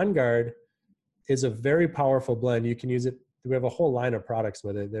called On Guard is a very powerful blend. You can use it. We have a whole line of products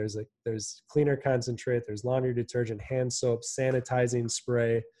with it. There's cleaner concentrate, there's laundry detergent, hand soap, sanitizing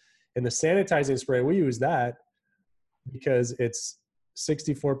spray. And the sanitizing spray, we use that because it's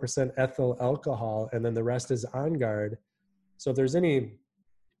 64% ethyl alcohol, and then the rest is On Guard. So if there's any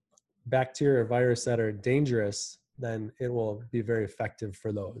bacteria or virus that are dangerous, then it will be very effective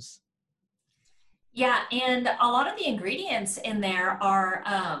for those. Yeah, and a lot of the ingredients in there are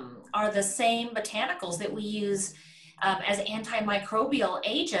the same botanicals that we use as antimicrobial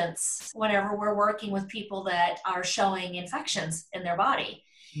agents whenever we're working with people that are showing infections in their body.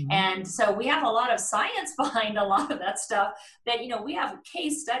 Mm-hmm. And so we have a lot of science behind a lot of that stuff that, we have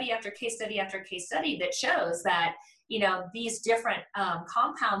case study after case study after case study that shows that, these different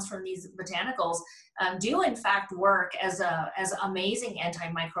compounds from these botanicals do in fact work as amazing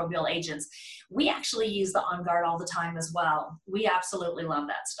antimicrobial agents. We actually use the On Guard all the time as well. We absolutely love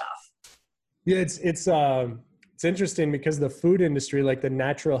that stuff. Yeah, it's interesting because the food industry, like the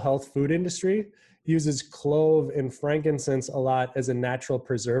natural health food industry, uses clove and frankincense a lot as a natural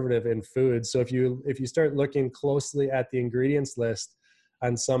preservative in food. So if you start looking closely at the ingredients list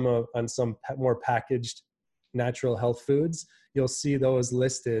on some more packaged natural health foods, you'll see those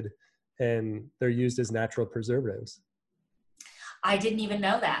listed, and they're used as natural preservatives. I didn't even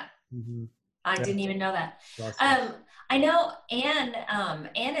know that. Mm-hmm. I didn't even know that. Awesome. I know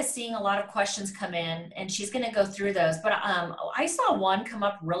Anne is seeing a lot of questions come in, and she's going to go through those. But I saw one come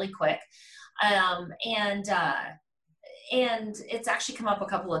up really quick, and it's actually come up a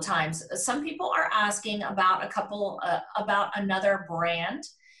couple of times. Some people are asking about about another brand,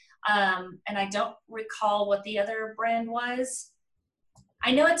 and I don't recall what the other brand was.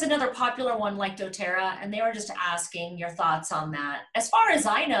 I know it's another popular one like doTERRA, and they were just asking your thoughts on that. As far as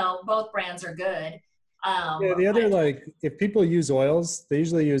I know, both brands are good. Yeah, the other, if people use oils, they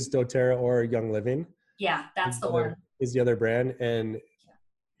usually use doTERRA or Young Living. Yeah, that's the one. Is the other brand. And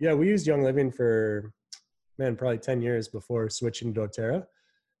yeah, we used Young Living for, probably 10 years before switching to doTERRA.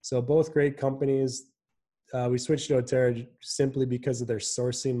 So both great companies. We switched to doTERRA simply because of their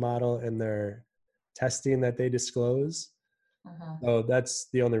sourcing model and their testing that they disclose. Uh-huh. So that's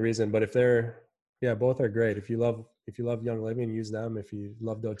the only reason. But both are great. If you love Young Living, use them. If you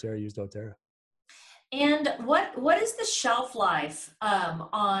love doTERRA, use doTERRA. And what is the shelf life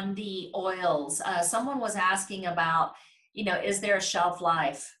on the oils? Someone was asking about, is there a shelf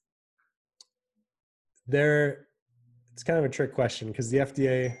life? It's kind of a trick question because the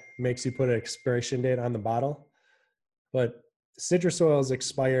FDA makes you put an expiration date on the bottle, but citrus oils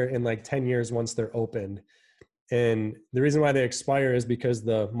expire in 10 years once they're opened. And the reason why they expire is because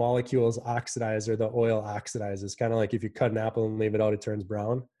the molecules oxidize, or the oil oxidizes. Kind of like if you cut an apple and leave it out, it turns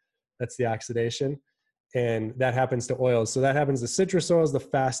brown. That's the oxidation. And that happens to oils. So that happens to citrus oils the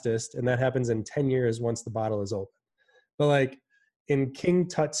fastest, and that happens in 10 years once the bottle is open. But in King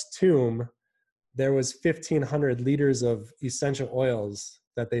Tut's tomb, there was 1,500 liters of essential oils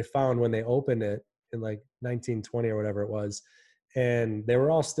that they found when they opened it in 1920 or whatever it was. And they were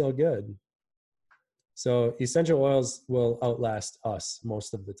all still good. So essential oils will outlast us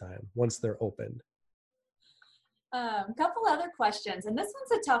most of the time once they're opened. Couple other questions, and this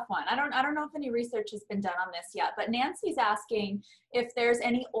one's a tough one. I don't know if any research has been done on this yet, but Nancy's asking if there's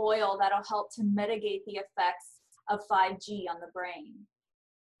any oil that'll help to mitigate the effects of 5G on the brain.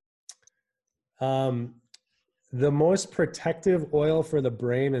 The most protective oil for the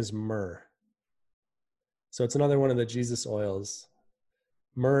brain is myrrh. So it's another one of the Jesus oils.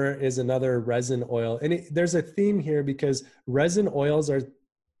 Myrrh is another resin oil. And there's a theme here because resin oils are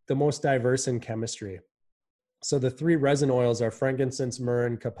the most diverse in chemistry. So the three resin oils are frankincense, myrrh,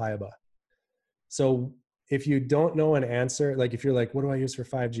 and copaiba. So if you don't know an answer, like if you're like, what do I use for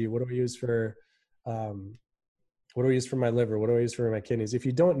 5G? What do I use for, what do I use for my liver? What do I use for my kidneys? If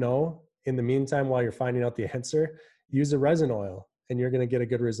you don't know, in the meantime, while you're finding out the answer, use a resin oil and you're going to get a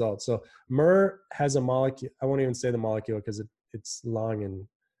good result. So myrrh has a molecule. I won't even say the molecule because it's long and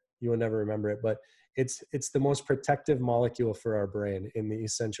you will never remember it, but it's the most protective molecule for our brain in the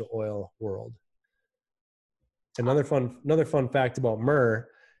essential oil world. Another fun fact about myrrh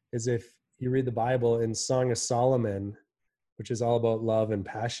is if you read the Bible in Song of Solomon, which is all about love and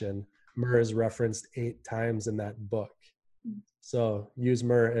passion, myrrh is referenced 8 times in that book. So use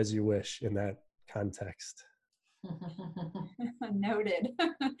myrrh as you wish in that context. Noted.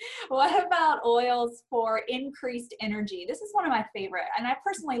 What about oils for increased energy? This is one of my favorite, and I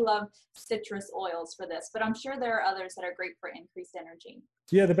personally love citrus oils for this, but I'm sure there are others that are great for increased energy.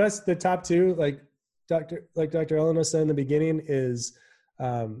 Yeah, the top 2, like Dr. Elena said in the beginning, is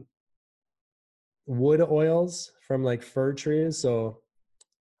wood oils from like fir trees. So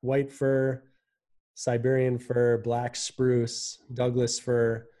white fir, Siberian fir, black spruce, Douglas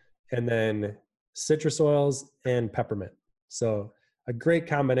fir, and then citrus oils and peppermint. So a great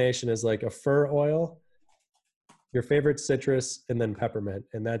combination is like a fir oil, your favorite citrus, and then peppermint.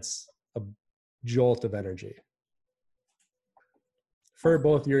 And that's a jolt of energy for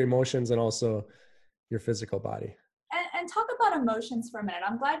both your emotions and also your physical body. And talk about emotions for a minute.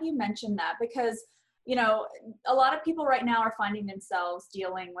 I'm glad you mentioned that because, you know, a lot of people right now are finding themselves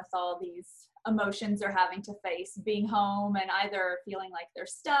dealing with all these emotions they're having to face, being home and either feeling like they're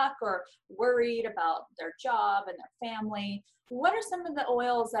stuck or worried about their job and their family. What are some of the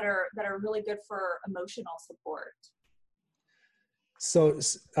oils that are really good for emotional support? So,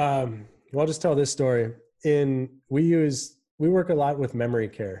 I'll just tell this story. We work a lot with memory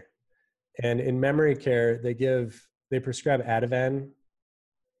care, and in memory care, they prescribe Ativan.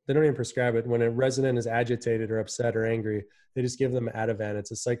 They don't even prescribe it. When a resident is agitated or upset or angry, they just give them Ativan.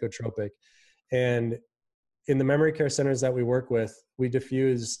 It's a psychotropic. And in the memory care centers that we work with, we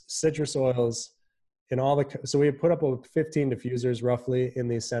diffuse citrus oils in so we put up 15 diffusers roughly in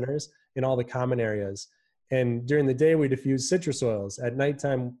these centers in all the common areas. And during the day, we diffuse citrus oils. At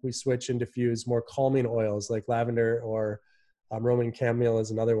nighttime, we switch and diffuse more calming oils like lavender or Roman chamomile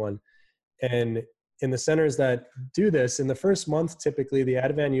is another one. And in the centers that do this, in the first month, typically the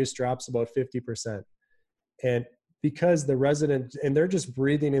Ativan use drops about 50%. And because the resident, and they're just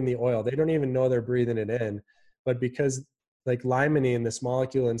breathing in the oil, they don't even know they're breathing it in, but because like limonene, this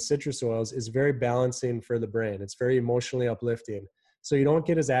molecule in citrus oils, is very balancing for the brain. It's very emotionally uplifting. So you don't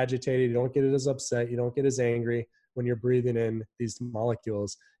get as agitated, you don't get as upset, you don't get as angry when you're breathing in these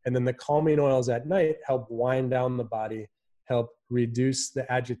molecules. And then the calming oils at night help wind down the body, help reduce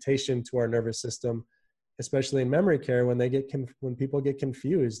the agitation to our nervous system, especially in memory care when people get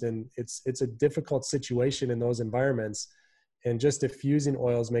confused, and it's a difficult situation in those environments, and just diffusing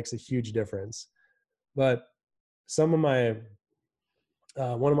oils makes a huge difference. But some of my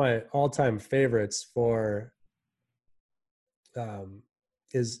one of my all-time favorites for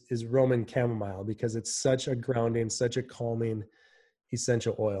is Roman chamomile, because it's such a grounding, such a calming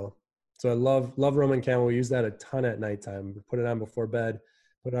essential oil. So I love Roman chamomile. We use that a ton at nighttime. We put it on before bed,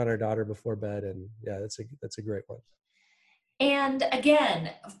 put it on our daughter before bed, and yeah, that's a great one. And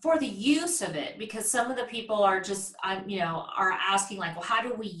again, for the use of it, because some of the people are just, are asking like, well, how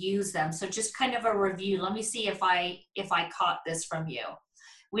do we use them? So just kind of a review. Let me see if I caught this from you.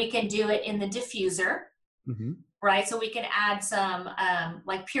 We can do it in the diffuser, right? So we can add some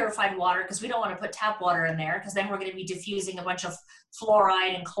like purified water, because we don't want to put tap water in there, because then we're going to be diffusing a bunch of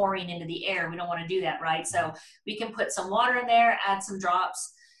fluoride and chlorine into the air. We don't want to do that, right? So we can put some water in there, add some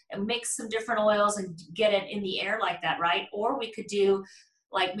drops, and mix some different oils and get it in the air like that, right? Or we could do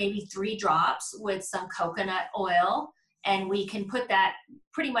like maybe 3 drops with some coconut oil, and we can put that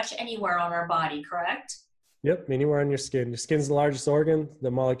pretty much anywhere on our body, correct? Yep, anywhere on your skin. Your skin's the largest organ. The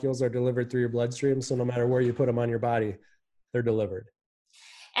molecules are delivered through your bloodstream, so no matter where you put them on your body, they're delivered.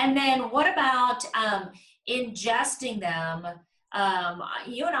 And then what about ingesting them?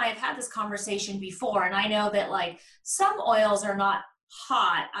 You and I have had this conversation before, and I know that like some oils are not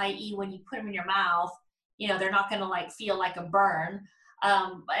hot, i.e. when you put them in your mouth, they're not going to like feel like a burn.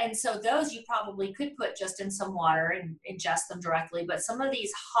 And so those you probably could put just in some water and ingest them directly. But some of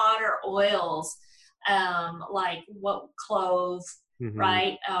these hotter oils, like clove,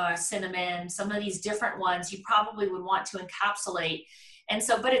 right? Cinnamon, some of these different ones you probably would want to encapsulate. And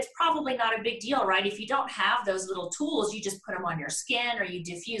so, but it's probably not a big deal, right? If you don't have those little tools, you just put them on your skin or you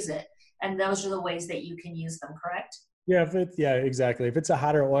diffuse it. And those are the ways that you can use them, correct? Yeah, exactly. If it's a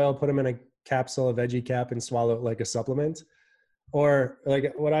hotter oil, put them in capsule, a veggie cap, and swallow it like a supplement. Or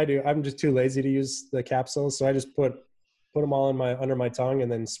like what I do, I'm just too lazy to use the capsules, so I just put them all under my tongue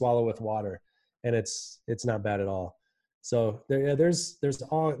and then swallow with water, and it's not bad at all. So there's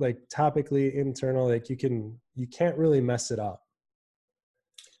all like topically, internal, like you can't really mess it up.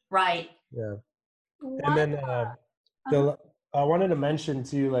 Right. Yeah. And then I wanted to mention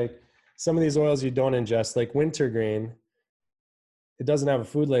too, like some of these oils you don't ingest, like wintergreen, it doesn't have a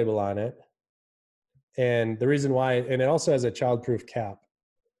food label on it. And the reason why, and it also has a childproof cap.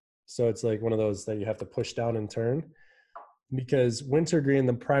 So it's like one of those that you have to push down and turn, because wintergreen,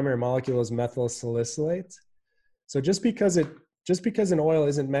 the primary molecule is methyl salicylate. So just because an oil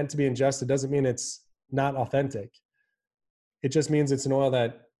isn't meant to be ingested doesn't mean it's not authentic. It just means it's an oil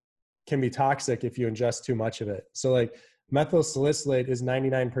that can be toxic if you ingest too much of it. So like methyl salicylate is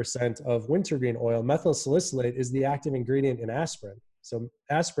 99% of wintergreen oil. Methyl salicylate is the active ingredient in aspirin. So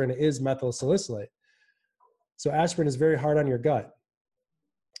aspirin is methyl salicylate. So aspirin is very hard on your gut.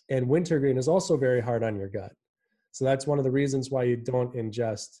 And wintergreen is also very hard on your gut. So that's one of the reasons why you don't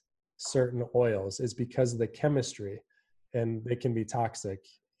ingest certain oils, is because of the chemistry, and they can be toxic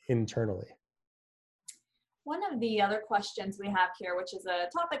internally. One of the other questions we have here, which is a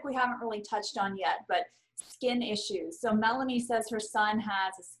topic we haven't really touched on yet, but skin issues. So Melanie says her son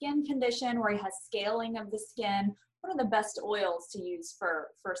has a skin condition where he has scaling of the skin. What are the best oils to use for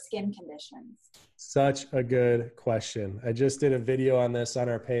skin conditions? Such a good question. I just did a video on this on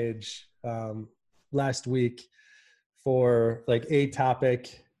our page last week for like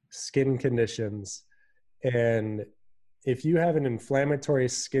atopic skin conditions. And if you have an inflammatory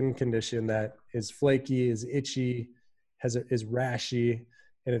skin condition that is flaky, is itchy, is rashy,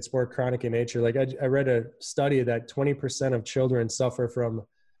 and it's more chronic in nature, like I read a study that 20% of children suffer from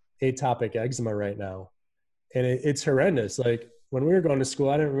atopic eczema right now. And it's horrendous. Like when we were going to school,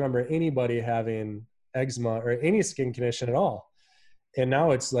 I didn't remember anybody having eczema or any skin condition at all. And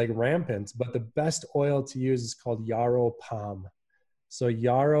now it's like rampant. But the best oil to use is called Yarrow Pom. So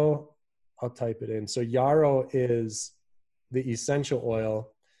Yarrow, I'll type it in. So Yarrow is the essential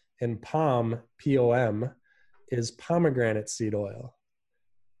oil, and Pom, P-O-M, is pomegranate seed oil.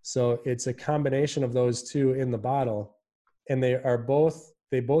 So it's a combination of those two in the bottle. And they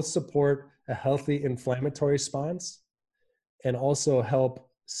both support a healthy inflammatory response and also help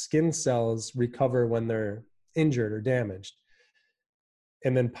skin cells recover when they're injured or damaged.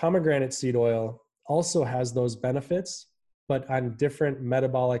 And then pomegranate seed oil also has those benefits, but on different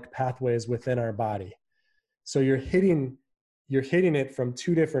metabolic pathways within our body. So you're hitting it from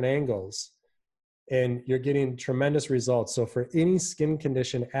two different angles, and you're getting tremendous results. So for any skin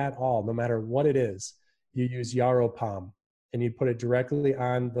condition at all, no matter what it is, you use Yarrow Pom, and you put it directly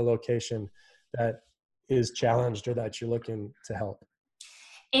on the location that is challenged or that you're looking to help.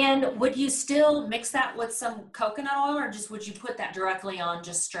 And would you still mix that with some coconut oil, or just would you put that directly on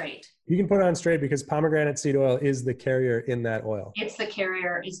just straight? You can put it on straight because pomegranate seed oil is the carrier in that oil. It's the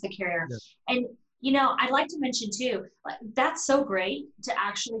carrier. Yeah. And, you know, I'd like to mention too, like, that's so great to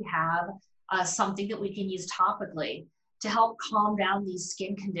actually have something that we can use topically to help calm down these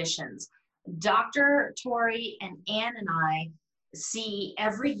skin conditions. Dr. Tori and Ann and I see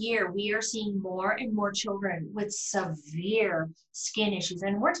every year, we are seeing more and more children with severe skin issues.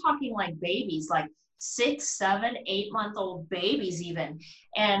 And we're talking like babies, like 6, 7, 8-month-old babies even.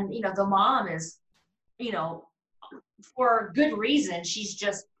 And, you know, the mom is, you know, for good reason, she's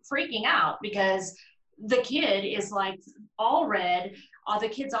just freaking out because the kid is like all red. The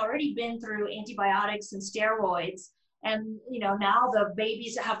kid's already been through antibiotics and steroids. And, you know, now the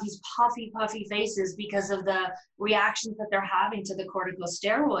babies have these puffy faces because of the reactions that they're having to the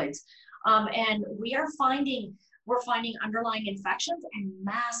corticosteroids. And we're finding underlying infections and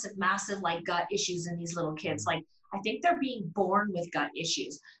massive like gut issues in these little kids. Like, I think they're being born with gut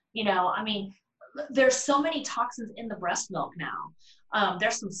issues. You know, I mean, there's so many toxins in the breast milk now.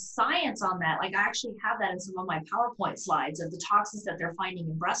 There's some science on that. Like, I actually have that in some of my PowerPoint slides of the toxins that they're finding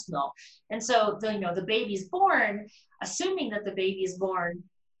in breast milk. And so the baby's born, assuming that the baby is born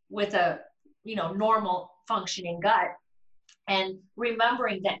with a, normal functioning gut, and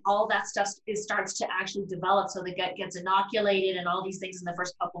remembering that all that stuff starts to actually develop. So the gut gets inoculated and all these things in the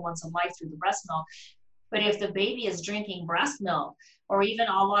first couple months of life through the breast milk. But if the baby is drinking breast milk, or even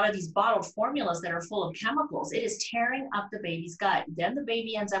a lot of these bottled formulas that are full of chemicals, it is tearing up the baby's gut. Then the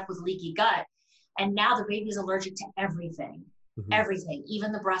baby ends up with leaky gut. And now the baby is allergic to everything, everything,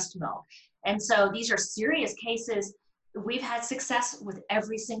 even the breast milk. And so these are serious cases. We've had success with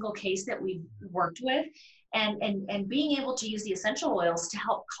every single case that we've worked with. And being able to use the essential oils to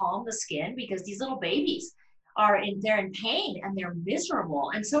help calm the skin, because these little babies they're in pain and they're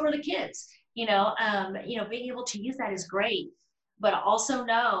miserable, and so are the kids. Being able to use that is great, but also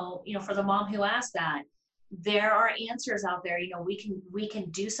know, for the mom who asked that, there are answers out there. We can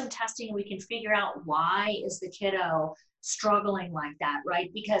do some testing. We can figure out why is the kiddo struggling like that, right?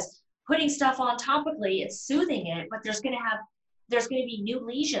 Because putting stuff on topically, it's soothing it, but there's going to be new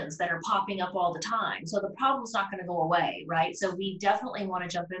lesions that are popping up all the time. So the problem's not going to go away, right? So we definitely want to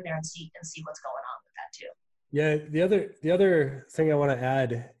jump in there and see what's going on with that too. Yeah. The other thing I want to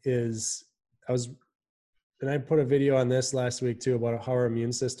add is I put a video on this last week too about how our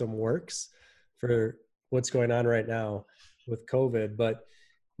immune system works for what's going on right now with COVID. But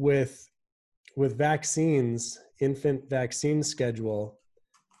with vaccines, infant vaccine schedule,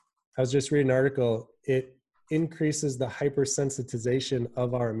 I was just reading an article, it increases the hypersensitization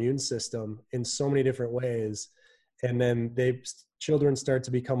of our immune system in so many different ways. And then children start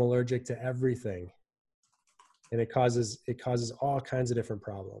to become allergic to everything. And it causes all kinds of different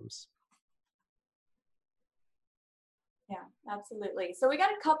problems. Yeah, absolutely. So we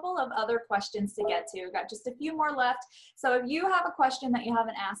got a couple of other questions to get to. We've got just a few more left. So if you have a question that you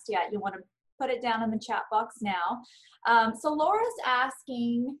haven't asked yet, you want to put it down in the chat box now. So Laura's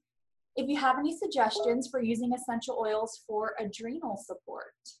asking if you have any suggestions for using essential oils for adrenal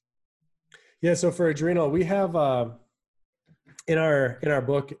support. Yeah, so for adrenal, we have in our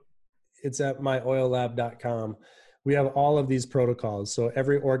book, it's at myoillab.com. We have all of these protocols. So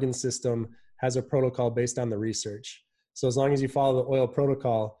every organ system has a protocol based on the research. So as long as you follow the oil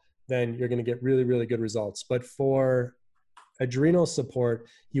protocol, then you're going to get really, really good results. But for adrenal support,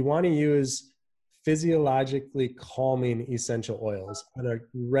 you want to use physiologically calming essential oils on a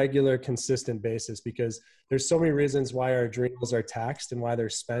regular, consistent basis, because there's so many reasons why our adrenals are taxed and why they're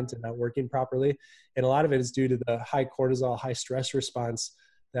spent and not working properly. And a lot of it is due to the high cortisol, high stress response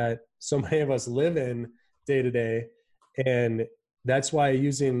that so many of us live in day to day. And that's why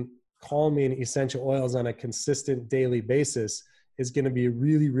using calming essential oils on a consistent daily basis is going to be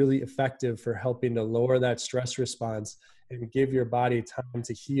really, really effective for helping to lower that stress response and give your body time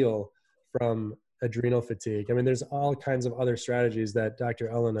to heal from adrenal fatigue. I mean, there's all kinds of other strategies that Dr.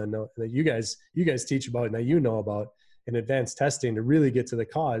 Elena know that you guys teach about and that you know about in advanced testing to really get to the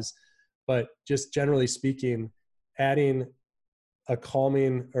cause. But just generally speaking, adding a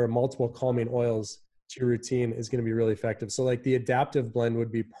calming or multiple calming oils to your routine is going to be really effective. So like the adaptive blend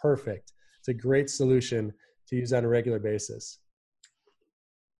would be perfect. It's a great solution to use on a regular basis.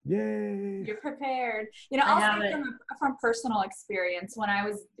 Yay. You're prepared. I'll say from personal experience, when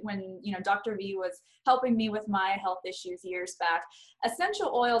Dr. V was helping me with my health issues years back,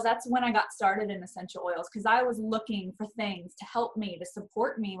 essential oils, that's when I got started in essential oils, because I was looking for things to help me, to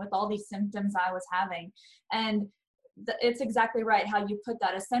support me with all these symptoms I was having. And it's exactly right how you put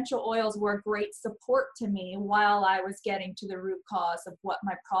that. Essential oils were a great support to me while I was getting to the root cause of what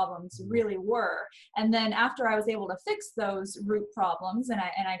my problems really were. And then after I was able to fix those root problems and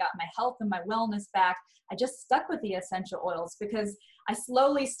I got my health and my wellness back, I just stuck with the essential oils because I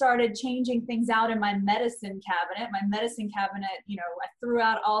slowly started changing things out in my medicine cabinet. My medicine cabinet, I threw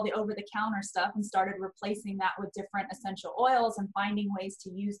out all the over-the-counter stuff and started replacing that with different essential oils and finding ways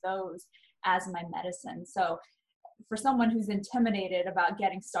to use those as my medicine. So for someone who's intimidated about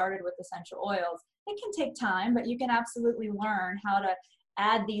getting started with essential oils, it can take time, but you can absolutely learn how to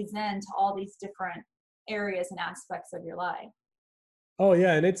add these in to all these different areas and aspects of your life. Oh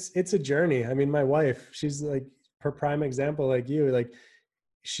yeah. And it's a journey. I mean, my wife, she's like her prime example, like you, like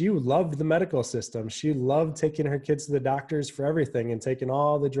she loved the medical system. She loved taking her kids to the doctors for everything and taking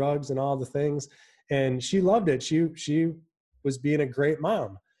all the drugs and all the things. And she loved it. She was being a great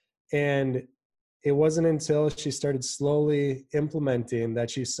mom. And it wasn't until she started slowly implementing that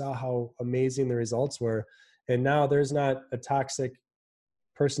she saw how amazing the results were. And now there's not a toxic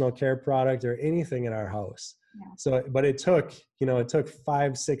personal care product or anything in our house. Yeah. So, but it took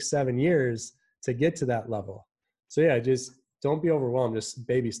 5, 6, 7 years to get to that level. So yeah, just don't be overwhelmed. Just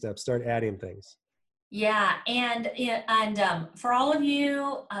baby steps, start adding things. Yeah. And for all of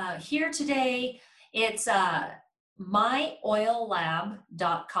you here today, it's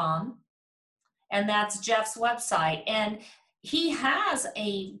myoillab.com. And that's Jeff's website. And he has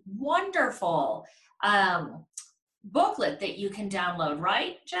a wonderful booklet that you can download,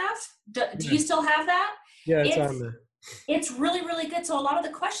 right, Jeff? Do you still have that? Yeah, it's on there. It's really, really good. So a lot of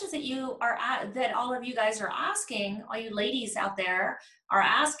the questions that that all of you guys are asking, all you ladies out there are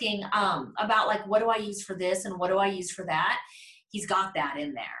asking about like, what do I use for this and what do I use for that? He's got that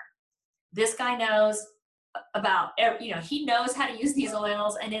in there. This guy knows about, he knows how to use these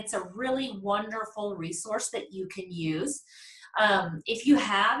oils, and it's a really wonderful resource that you can use. If you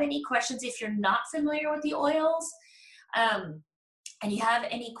have any questions, if you're not familiar with the oils, and you have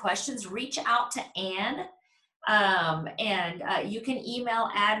any questions, reach out to Anne. You can email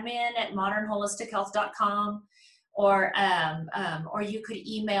admin@modernholistichealth.com, or you could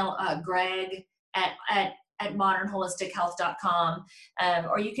email Greg at modernholistichealth.com,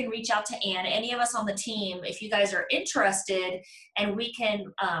 or you can reach out to Anne, any of us on the team, if you guys are interested, and we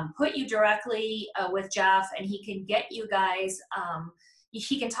can put you directly with Jeff, and he can get you guys,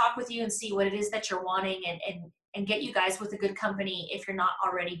 he can talk with you and see what it is that you're wanting, and get you guys with a good company if you're not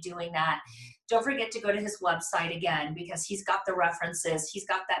already doing that. Don't forget to go to his website again, because he's got the references. He's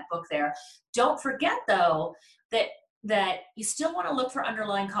got that book there. Don't forget, though, that you still want to look for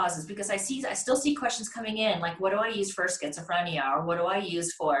underlying causes, because I still see questions coming in, like, what do I use for schizophrenia, or what do I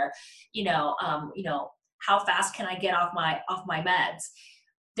use for, how fast can I get off my meds?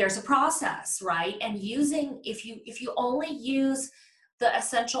 There's a process, right? And if you only use the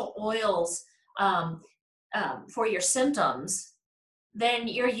essential oils for your symptoms, then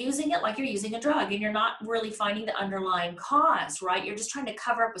you're using it like you're using a drug, and you're not really finding the underlying cause, right? You're just trying to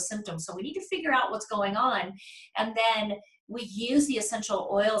cover up a symptom. So we need to figure out what's going on, and then we use the essential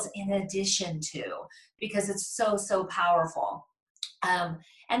oils in addition to, because it's so, so powerful. And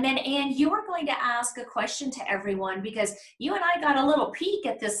then, Anne, you were going to ask a question to everyone, because you and I got a little peek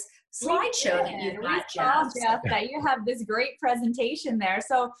at this slideshow that you've got, Jeff. Jeff, that you have this great presentation there.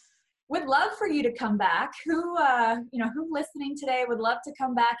 So would love for you to come back. Who listening today would love to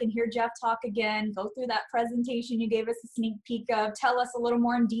come back and hear Jeff talk again, go through that presentation you gave us a sneak peek of, tell us a little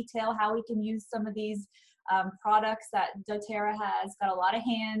more in detail how we can use some of these products that doTERRA has. Got a lot of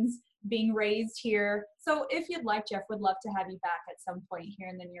hands being raised here. So if you'd like, Jeff, would love to have you back at some point here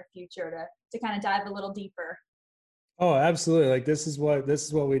in the near future to kind of dive a little deeper. Oh, absolutely. Like this is what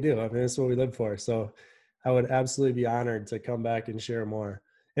we do. I mean, this is what we live for. So I would absolutely be honored to come back and share more.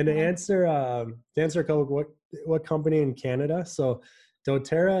 And to answer a couple, what company in Canada? So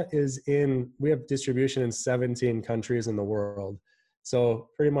doTERRA we have distribution in 17 countries in the world. So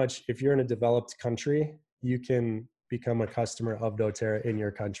pretty much if you're in a developed country, you can become a customer of doTERRA in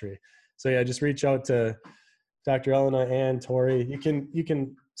your country. So yeah, just reach out to Dr. Elena and Tori. You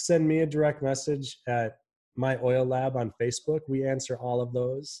can send me a direct message at My Oil Lab on Facebook. We answer all of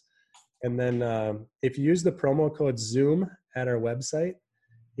those. And then if you use the promo code ZOOM at our website,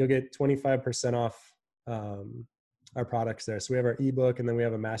 you'll get 25% off our products there. So we have our ebook, and then we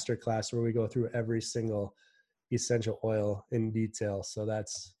have a master class where we go through every single essential oil in detail. So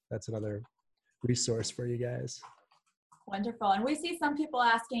that's another resource for you guys. Wonderful. And we see some people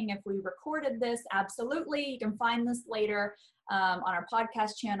asking if we recorded this. Absolutely. You can find this later on our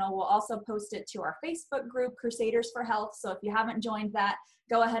podcast channel. We'll also post it to our Facebook group, Crusaders for Health. So if you haven't joined that,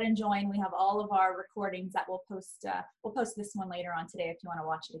 go ahead and join. We have all of our recordings that we'll post this one later on today if you want to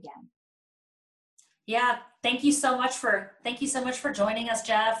watch it again. Yeah, thank you so much for joining us,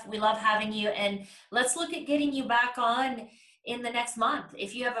 Jeff. We love having you, and let's look at getting you back on in the next month.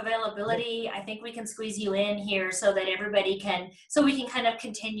 If you have availability, I think we can squeeze you in here so that we can kind of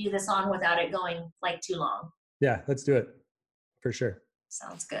continue this on without it going like too long. Yeah, let's do it for sure.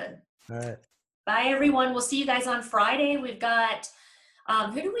 Sounds good. All right. Bye, everyone. We'll see you guys on Friday. We've got,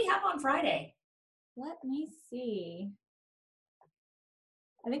 who do we have on Friday? Let me see.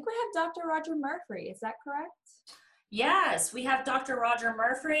 I think we have Dr. Roger Murphy. Is that correct? Yes, we have Dr. Roger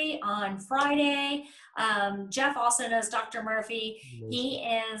Murphy on Friday. Jeff also knows Dr. Murphy. He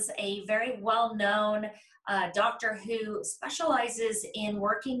is a very well-known doctor who specializes in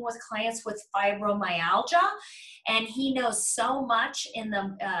working with clients with fibromyalgia, and he knows so much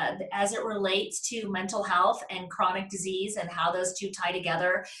as it relates to mental health and chronic disease and how those two tie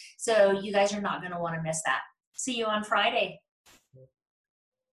together. So you guys are not going to want to miss that. See you on Friday.